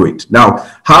how to do it. Now,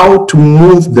 how to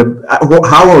move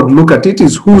how I would look at it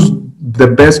is who's the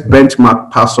best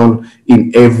benchmark person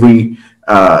in every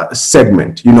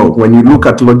segment. You know, when you look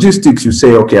at logistics, you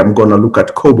say, okay, I'm going to look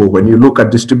at Kobo. When you look at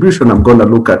distribution, I'm going to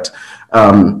look at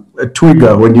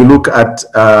Twiga. When you look at,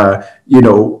 you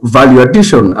know, value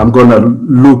addition, I'm going to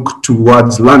look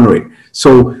towards Lanre.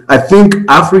 So I think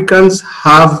Africans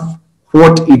have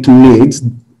what it needs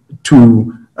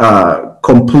to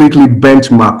completely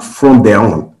benchmark from their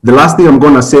own. The last thing I'm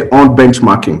going to say on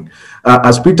benchmarking,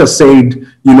 as Peter said,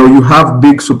 you know, you have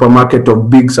big supermarket or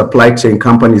big supply chain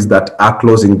companies that are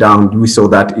closing down. We saw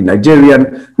that in Nigeria.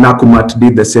 Nakumatt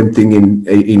did the same thing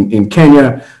in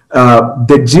Kenya.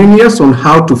 The genius on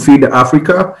how to feed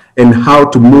Africa and how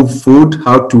to move food,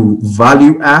 how to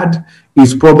value add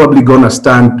is probably going to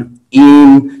stand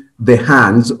in the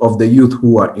hands of the youth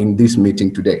who are in this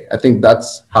meeting today. I think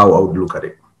that's how I would look at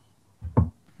it.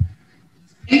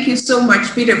 Thank you so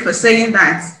much, Peter, for saying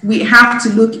that we have to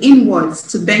look inwards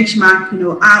to benchmark, you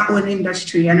know, our own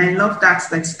industry. And I love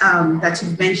that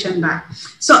you've mentioned that.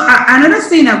 So another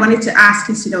thing I wanted to ask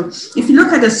is, you know, if you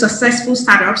look at the successful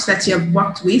startups that you have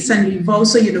worked with, and you've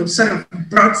also, you know, sort of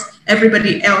brought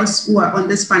everybody else who are on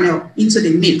this panel into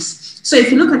the mix. So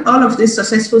if you look at all of these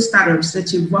successful startups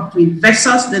that you've worked with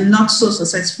versus the not so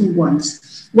successful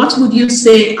ones, what would you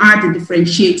say are the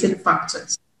differentiating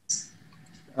factors?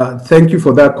 Thank you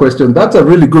for that question. That's a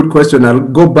really good question. I'll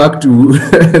go back to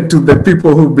to the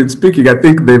people who've been speaking. I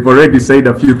think they've already said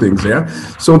a few things here.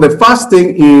 So the first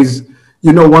thing is,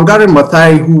 you know, Wangari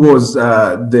Maathai, who was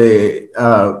the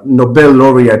Nobel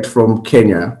laureate from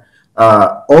Kenya,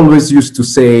 always used to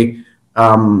say,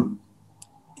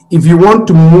 if you want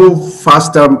to move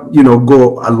faster, you know,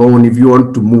 go alone. If you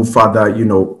want to move further, you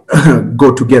know,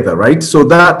 go together, right? So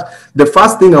that the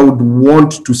first thing I would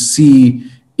want to see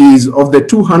is, of the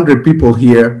 200 people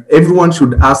here, everyone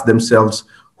should ask themselves,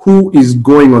 who is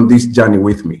going on this journey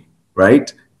with me,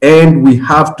 right? And we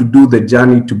have to do the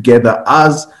journey together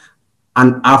as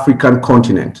an African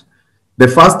continent. The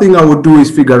first thing I would do is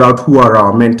figure out who are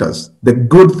our mentors. The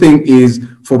good thing is,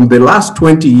 from the last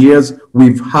 20 years,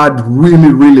 we've had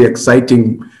really, really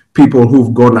exciting people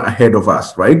who've gone ahead of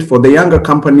us, right? For the younger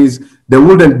companies, they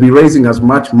wouldn't be raising as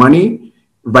much money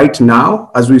right now,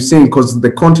 as we've seen, because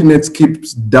the continent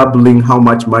keeps doubling how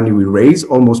much money we raise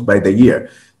almost by the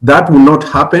year. That will not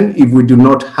happen if we do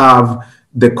not have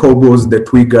the Kobos, the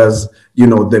Twigas, you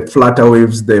know, the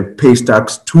Flutterwaves, the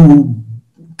Paystacks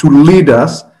to lead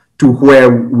us to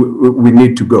where we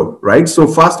need to go, right? So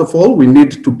first of all, we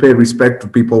need to pay respect to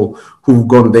people who've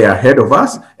gone there ahead of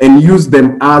us and use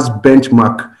them as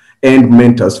benchmark and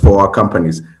mentors for our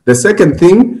companies. The second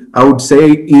thing I would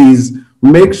say is,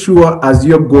 make sure as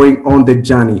you're going on the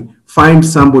journey, find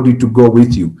somebody to go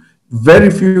with you.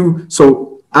 Very few.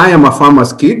 So I am a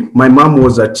farmer's kid. My mom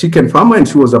was a chicken farmer and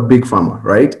she was a big farmer,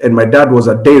 right? And my dad was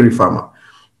a dairy farmer.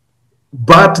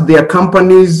 But their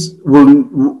companies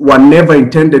were never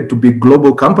intended to be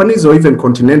global companies or even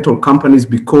continental companies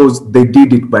because they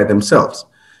did it by themselves.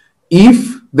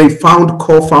 If they found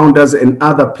co-founders and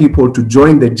other people to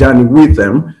join the journey with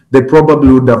them, they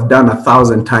probably would have done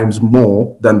 1,000 times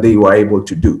more than they were able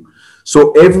to do.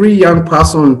 So every young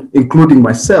person, including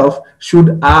myself,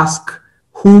 should ask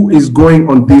who is going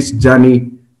on this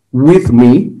journey with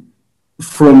me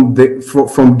from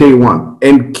day one,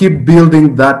 and keep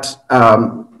building that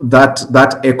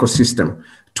ecosystem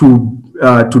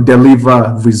to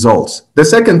deliver results. The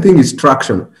second thing is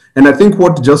traction. And I think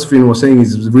what Josephine was saying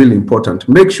is really important.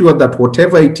 Make sure that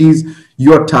whatever it is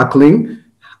you're tackling,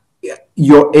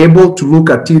 you're able to look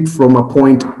at it from a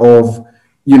point of,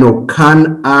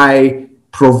 can I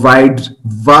provide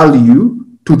value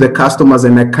to the customers,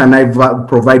 and can I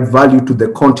provide value to the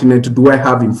continent? Do I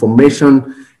have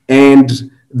information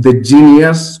and the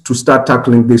genius to start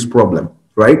tackling this problem?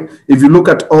 Right? If you look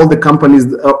at all the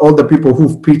companies, all the people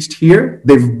who've pitched here,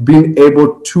 they've been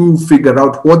able to figure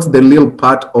out what's the little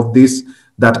part of this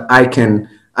that I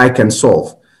can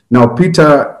solve. Now,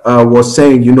 Peter was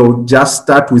saying, just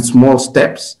start with small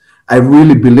steps. I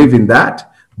really believe in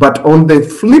that. But on the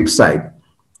flip side,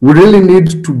 we really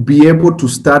need to be able to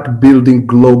start building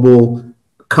global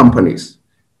companies.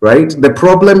 Right? The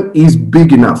problem is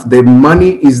big enough. The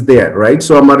money is there, right?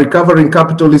 So I'm a recovering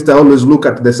capitalist. I always look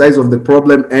at the size of the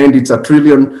problem, and it's $1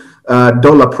 trillion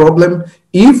problem.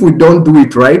 If we don't do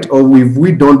it right, or if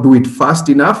we don't do it fast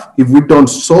enough, if we don't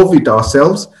solve it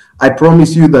ourselves, I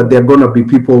promise you that there are going to be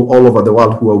people all over the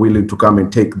world who are willing to come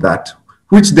and take that,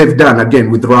 which they've done,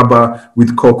 again, with rubber,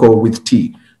 with cocoa, with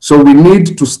tea. So we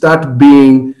need to start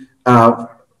being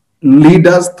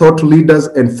leaders, thought leaders,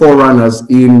 and forerunners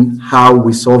in how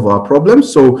we solve our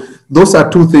problems. So those are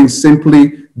two things.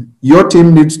 Simply, your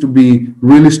team needs to be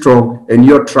really strong, and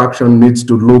your traction needs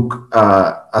to look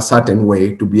a certain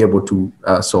way to be able to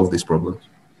solve these problems.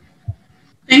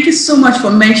 Thank you so much for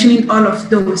mentioning all of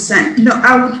those. And,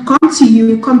 I would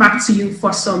come back to you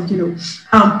for some,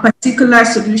 particular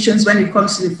solutions when it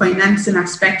comes to the financing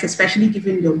aspect, especially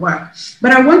given your work.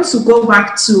 But I want to go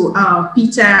back to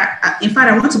Peter. In fact,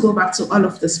 I want to go back to all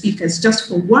of the speakers just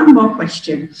for one more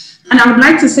question. And I would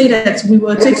like to say that we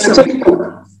will take some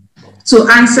to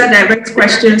answer direct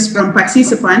questions from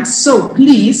participants. So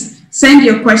please send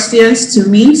your questions to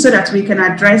me so that we can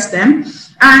address them.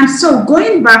 And so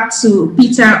going back to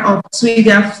Peter of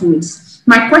Twiga Foods,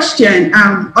 my question,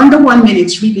 under 1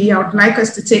 minute, really, I would like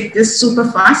us to take this super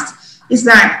fast, is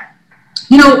that,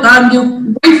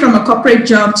 you went from a corporate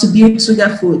job to build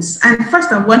Twiga Foods. And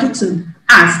first I wanted to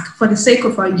ask, for the sake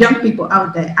of our young people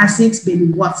out there, has it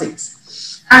been worth it?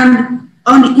 And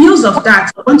on the heels of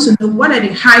that, I want to know what are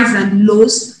the highs and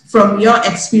lows from your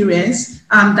experience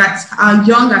that our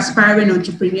young aspiring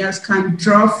entrepreneurs can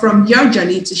draw from your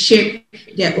journey to shape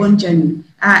their own journey.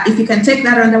 If you can take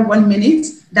that under 1 minute,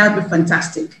 that would be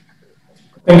fantastic.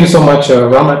 Thank you so much,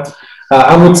 Ramat.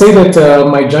 I would say that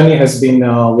my journey has been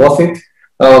worth it.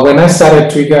 When I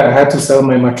started Twiga, I had to sell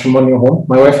my matrimonial home.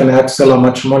 My wife and I had to sell our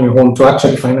matrimonial home to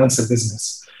actually finance a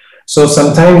business. So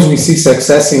sometimes we see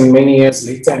success in many years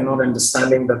later and not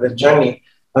understanding that the journey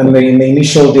and in the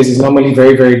initial days is normally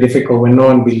very, very difficult when no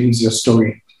one believes your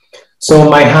story. So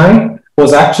my high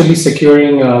was actually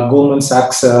securing Goldman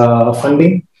Sachs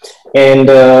funding. And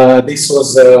this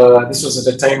was at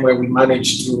the time where we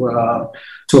managed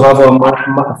to have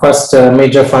our first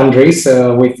major fundraise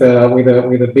with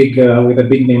a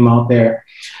big name out there.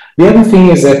 The other thing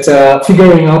is that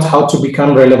figuring out how to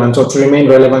become relevant or to remain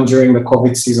relevant during the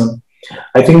COVID season.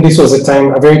 I think this was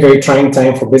a very, very trying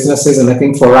time for businesses. And I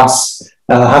think for us,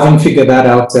 having figured that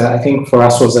out, I think for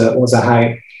us was a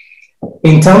high.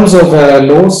 In terms of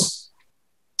lows,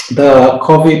 the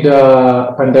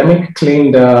COVID pandemic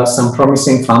claimed some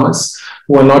promising farmers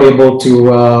who were not able to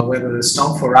weather the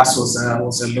storm. For us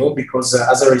was a low, because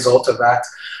as a result of that,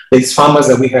 these farmers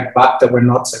that we had backed that were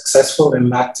not successful,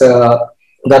 and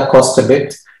that cost a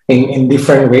bit in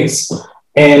different ways.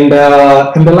 And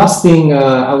the last thing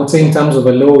I would say in terms of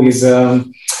a low is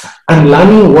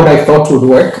unlearning what I thought would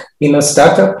work in a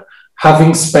startup,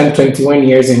 having spent 21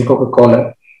 years in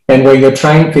Coca-Cola, and where you're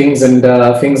trying things and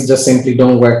things just simply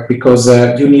don't work because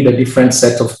you need a different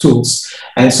set of tools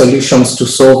and solutions to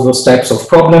solve those types of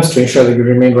problems to ensure that you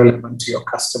remain relevant to your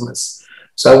customers.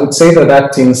 So I would say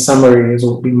that in summary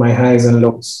would be my highs and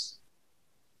lows.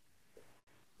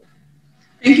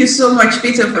 Thank you so much,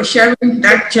 Peter, for sharing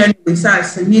that journey with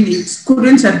us. I mean, it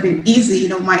couldn't have been easy.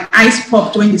 My eyes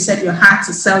popped when you said you had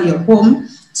to sell your home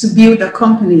to build a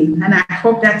company. And I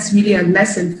hope that's really a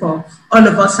lesson for all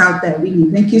of us out there, really.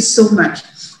 Thank you so much.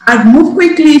 I'll move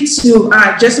quickly to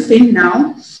Josephine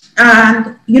now.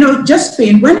 And,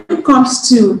 Josephine, when it comes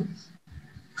to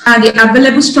the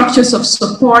available structures of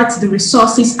support, the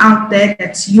resources out there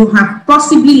that you have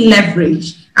possibly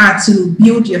leveraged to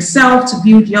build yourself, to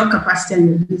build your capacity and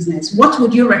your business, what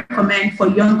would you recommend for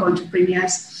young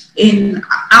entrepreneurs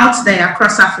out there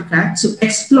across Africa to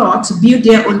explore, to build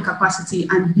their own capacity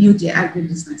and build their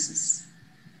agribusinesses?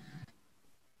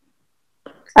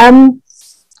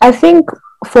 I think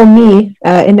for me,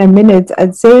 in a minute,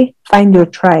 I'd say find your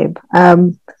tribe.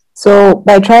 So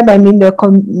by tribe, I mean there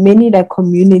are many like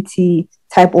community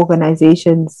type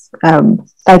organizations,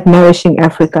 like Nourishing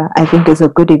Africa, I think is a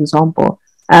good example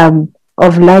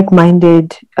of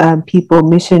like-minded people,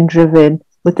 mission-driven,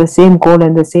 with the same goal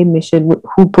and the same mission,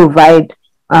 who provide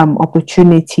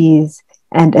opportunities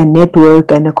and a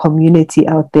network and a community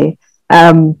out there.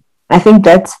 I think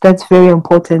that's very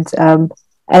important.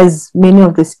 As many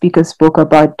of the speakers spoke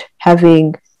about,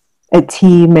 having a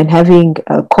team and having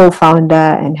a co-founder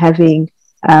and having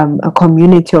a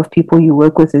community of people you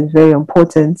work with is very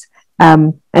important.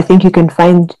 I think you can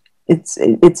find it's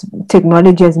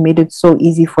technology has made it so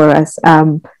easy for us.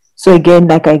 So again,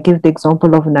 like I give the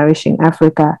example of Nourishing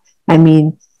Africa. I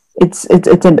mean, it's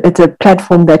a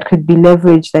platform that could be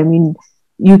leveraged. I mean,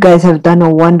 you guys have done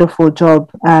a wonderful job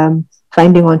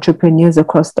finding entrepreneurs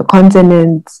across the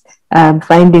continent,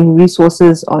 finding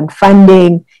resources on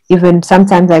funding. Even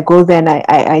sometimes I go there and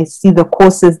I see the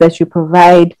courses that you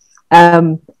provide.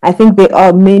 I think there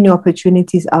are many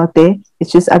opportunities out there.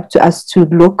 It's just up to us to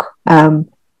look.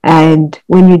 And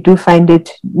when you do find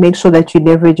it, make sure that you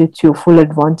leverage it to your full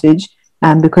advantage,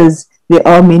 because there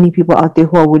are many people out there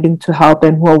who are willing to help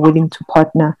and who are willing to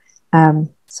partner.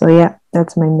 So yeah,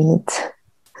 that's my minute.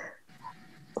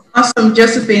 Awesome,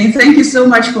 Josephine. Thank you so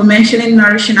much for mentioning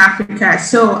Nourishing Africa.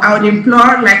 So I would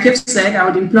implore, like you've said, I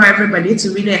would implore everybody to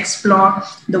really explore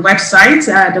the website,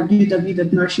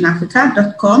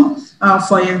 www.nourishingafrica.com,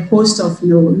 for a host of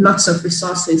lots of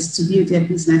resources to build their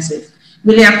businesses.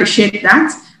 Really appreciate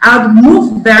that. I would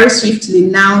move very swiftly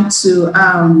now to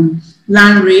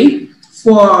Lanre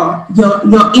for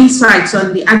your insights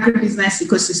on the agribusiness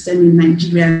ecosystem in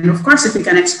Nigeria. And of course, if we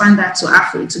can expand that to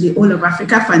Africa, to the whole of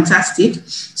Africa, fantastic.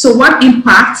 So what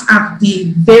impact have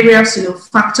the various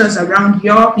factors around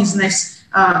your business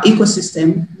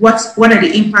ecosystem? What are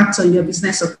the impacts on your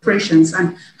business operations?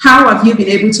 And how have you been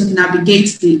able to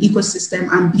navigate the ecosystem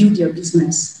and build your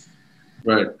business?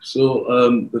 Right. So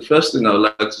the first thing I would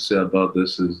like to say about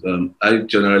this is I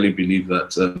generally believe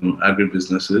that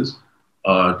agribusinesses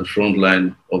are the front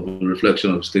line of the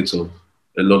reflection of states of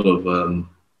a lot of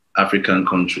African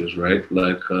countries, right?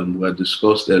 Like we had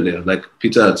discussed earlier, like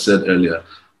Peter had said earlier,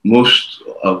 most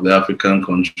of the African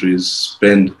countries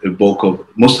spend a bulk of,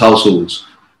 most households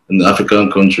in the African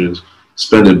countries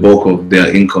spend a bulk of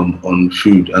their income on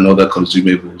food and other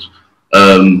consumables.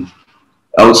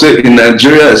 I would say in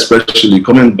Nigeria, especially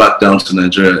coming back down to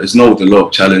Nigeria, it's not with a lot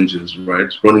of challenges, right?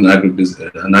 Running an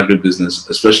agribusiness,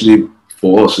 especially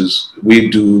for us, is we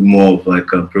do more of like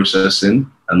processing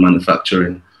and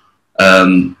manufacturing.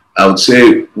 I would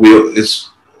say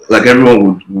it's like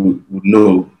everyone would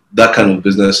know, that kind of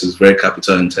business is very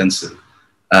capital intensive,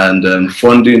 and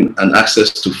funding and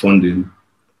access to funding,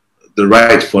 the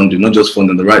right funding, not just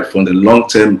funding, the right funding,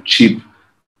 long-term cheap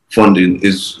funding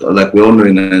is, like we all know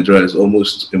in Nigeria, is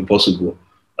almost impossible.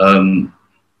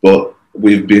 But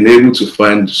we've been able to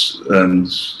find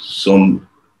some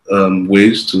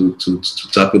ways to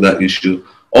tackle that issue.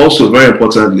 Also, very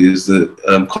importantly, is the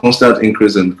constant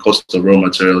increase in cost of raw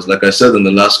materials. Like I said in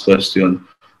the last question,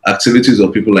 activities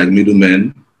of people like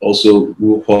middlemen also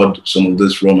will hoard some of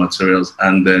these raw materials,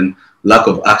 and then lack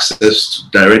of access,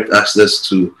 direct access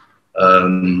to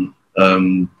the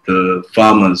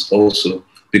farmers also,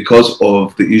 because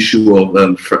of the issue of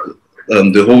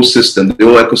the whole system, the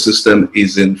whole ecosystem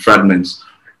is in fragments.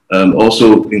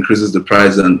 Also increases the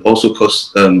price, and also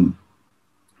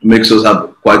makes us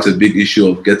have quite a big issue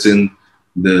of getting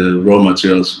the raw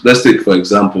materials. Let's take, for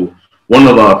example, one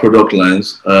of our product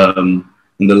lines. In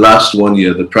the last 1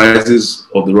 year, the prices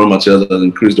of the raw materials have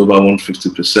increased over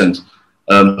 150%.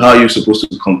 How are you supposed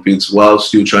to compete while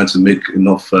still trying to make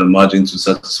enough margin to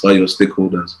satisfy your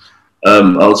stakeholders?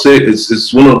 I'll say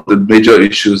it's one of the major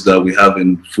issues that we have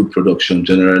in food production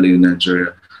generally in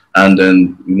Nigeria. And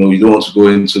then, you don't want to go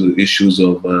into the issues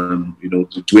of, the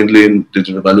dwindling, the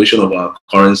devaluation of our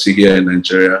currency here in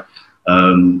Nigeria,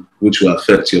 which will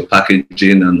affect your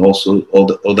packaging and also all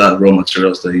the other raw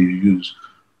materials that you use.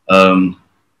 So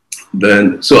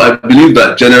I believe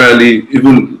that generally,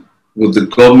 even with the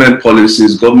government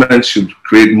policies, government should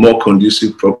create more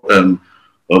conducive policies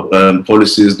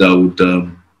that would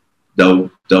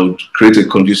create a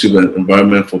conducive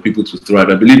environment for people to thrive.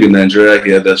 I believe in Nigeria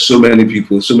here, there's so many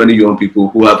people, so many young people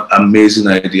who have amazing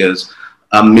ideas.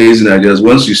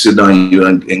 Once you sit down and you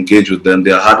engage with them,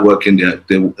 they are hardworking,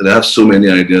 they have so many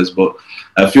ideas, but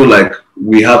I feel like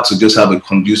we have to just have a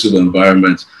conducive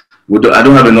environment. I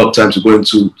don't have enough time to go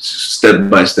into step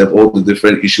by step all the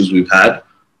different issues we've had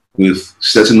with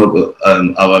setting up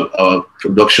our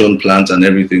production plants and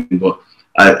everything. But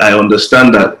I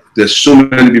understand that there's so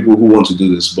many people who want to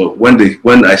do this, but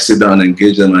when I sit down and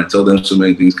engage them and I tell them so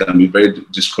many things, can be very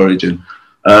discouraging.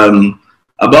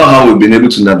 About how we've been able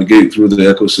to navigate through the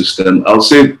ecosystem, I'll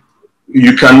say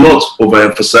you cannot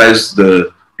overemphasize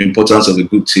the importance of a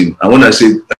good team. And when I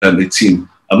say a team,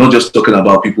 I'm not just talking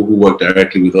about people who work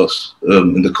directly with us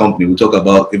in the company. We talk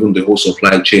about even the whole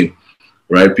supply chain,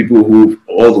 right? People who,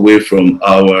 all the way from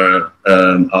our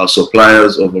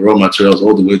suppliers of raw materials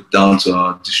all the way down to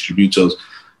our distributors.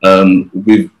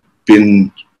 We've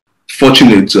been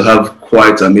fortunate to have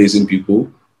quite amazing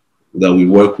people that we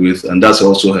work with, and that's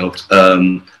also helped.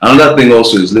 Another thing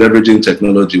also is leveraging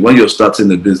technology. When you're starting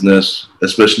a business,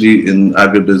 especially in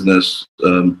agribusiness,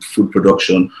 food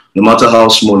production, no matter how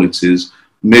small it is,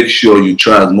 make sure you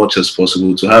try as much as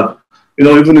possible to have,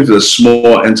 even if it's a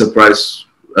small enterprise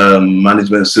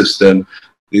management system,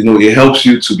 it helps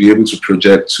you to be able to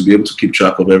project, to be able to keep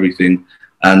track of everything.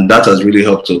 And that has really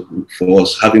helped for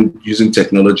us. Using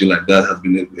technology like that has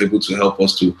been able to help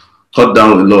us to cut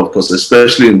down a lot of costs,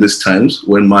 especially in these times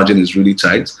when margin is really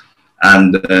tight,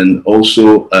 and then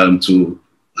also to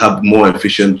have more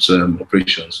efficient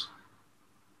operations.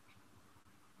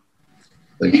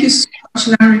 Thank you so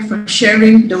much, Larry, for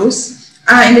sharing those.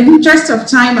 In the interest of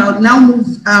time, I would now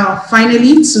move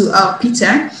finally to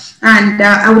Peter. And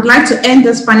I would like to end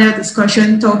this panel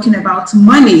discussion talking about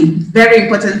money, very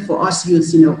important for us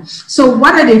youth, So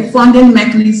what are the funding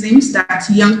mechanisms that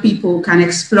young people can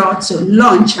explore to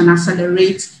launch and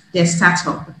accelerate their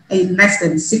startup in less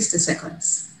than 60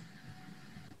 seconds?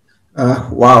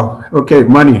 Wow. Okay,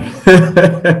 money.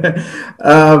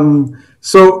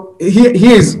 So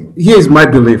here's my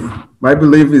belief. My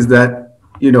belief is that,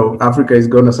 Africa is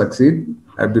going to succeed.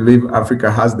 I believe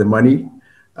Africa has the money.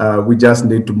 We just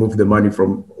need to move the money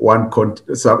from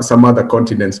some other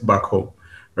continents back home,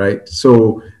 right?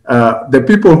 So the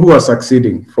people who are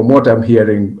succeeding, from what I'm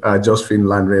hearing Josephine,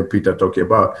 Landry, and Peter talking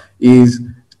about, is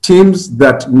teams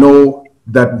that know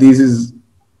that this is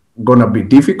going to be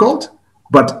difficult,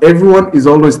 but everyone is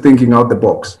always thinking out the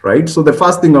box, right? So the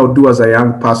first thing I'll do as a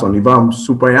young person, if I'm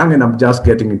super young and I'm just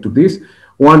getting into this,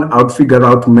 one, I would figure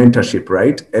out mentorship,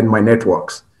 right? And my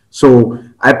networks. So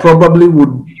I probably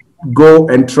would go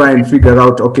and try and figure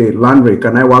out, okay, Landry,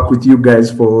 can I work with you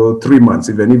guys for 3 months?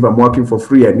 Even if I'm working for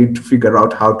free, I need to figure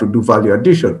out how to do value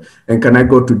addition. And can I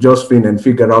go to Josephine and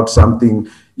figure out something,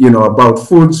 about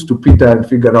foods, to Peter and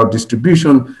figure out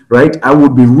distribution, right? I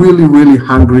would be really, really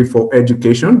hungry for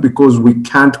education, because we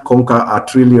can't conquer $1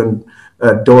 trillion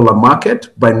market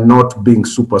by not being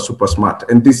super, super smart.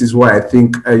 And this is why I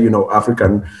think,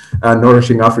 African,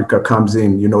 Nourishing Africa comes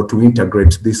in, to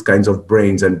integrate these kinds of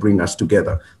brains and bring us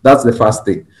together. That's the first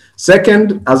thing.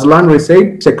 Second, as Landry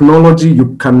said, technology,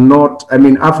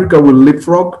 Africa will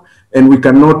leapfrog, and we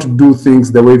cannot do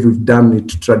things the way we've done it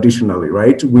traditionally,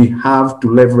 right? We have to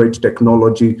leverage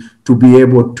technology to be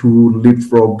able to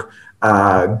leapfrog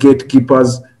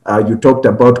gatekeepers. You talked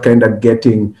about kind of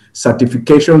getting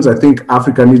certifications. I think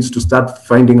Africa needs to start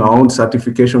finding our own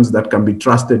certifications that can be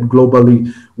trusted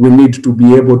globally. We need to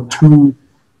be able to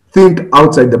think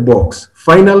outside the box.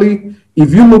 Finally,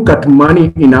 if you look at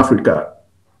money in Africa,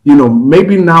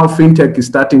 maybe now fintech is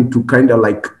starting to kind of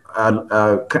like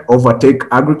overtake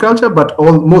agriculture, but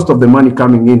most of the money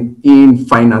coming in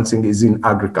financing is in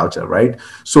agriculture, right?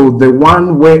 So the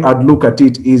one way I'd look at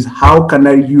it is, how can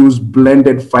I use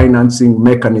blended financing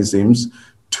mechanisms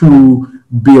to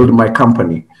build my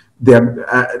company?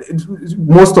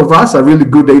 Most of us are really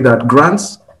good either at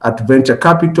grants, at venture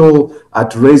capital,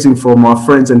 at raising from our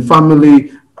friends and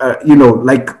family.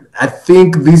 I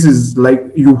think this is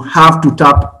like, you have to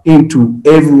tap into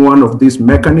every one of these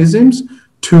mechanisms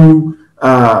to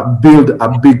build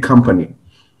a big company.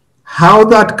 How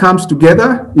that comes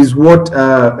together is what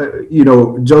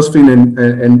Josephine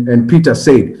and Peter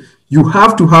said. You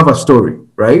have to have a story,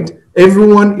 right?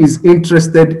 Everyone is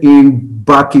interested in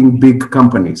backing big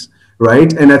companies,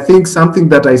 right? And I think something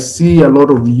that I see a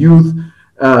lot of youth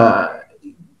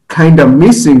kind of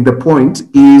missing the point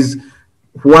is,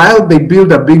 while they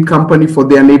build a big company for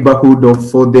their neighborhood or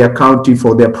for their county,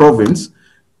 for their province,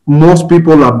 most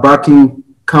people are backing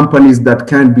companies that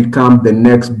can become the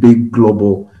next big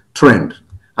global trend.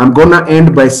 I'm going to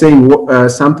end by saying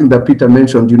something that Peter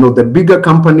mentioned. The bigger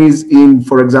companies in,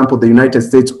 for example, the United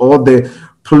States, or the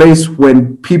place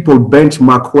when people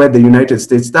benchmark where the United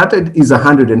States started, is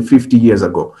 150 years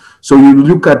ago. So you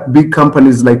look at big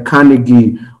companies like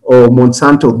Carnegie or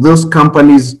Monsanto, those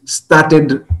companies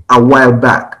started a while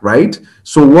back, right?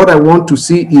 So what I want to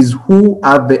see is who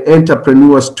are the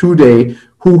entrepreneurs today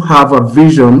who have a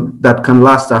vision that can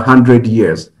last 100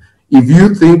 years. If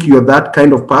you think you're that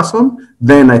kind of person,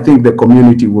 then I think the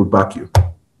community will back you.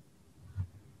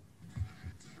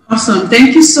 Awesome.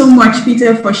 Thank you so much,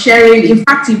 Peter, for sharing. In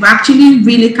fact, you've actually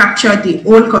really captured the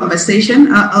whole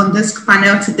conversation on this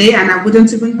panel today, and I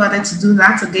wouldn't even bother to do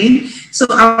that again. So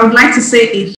I would like to say a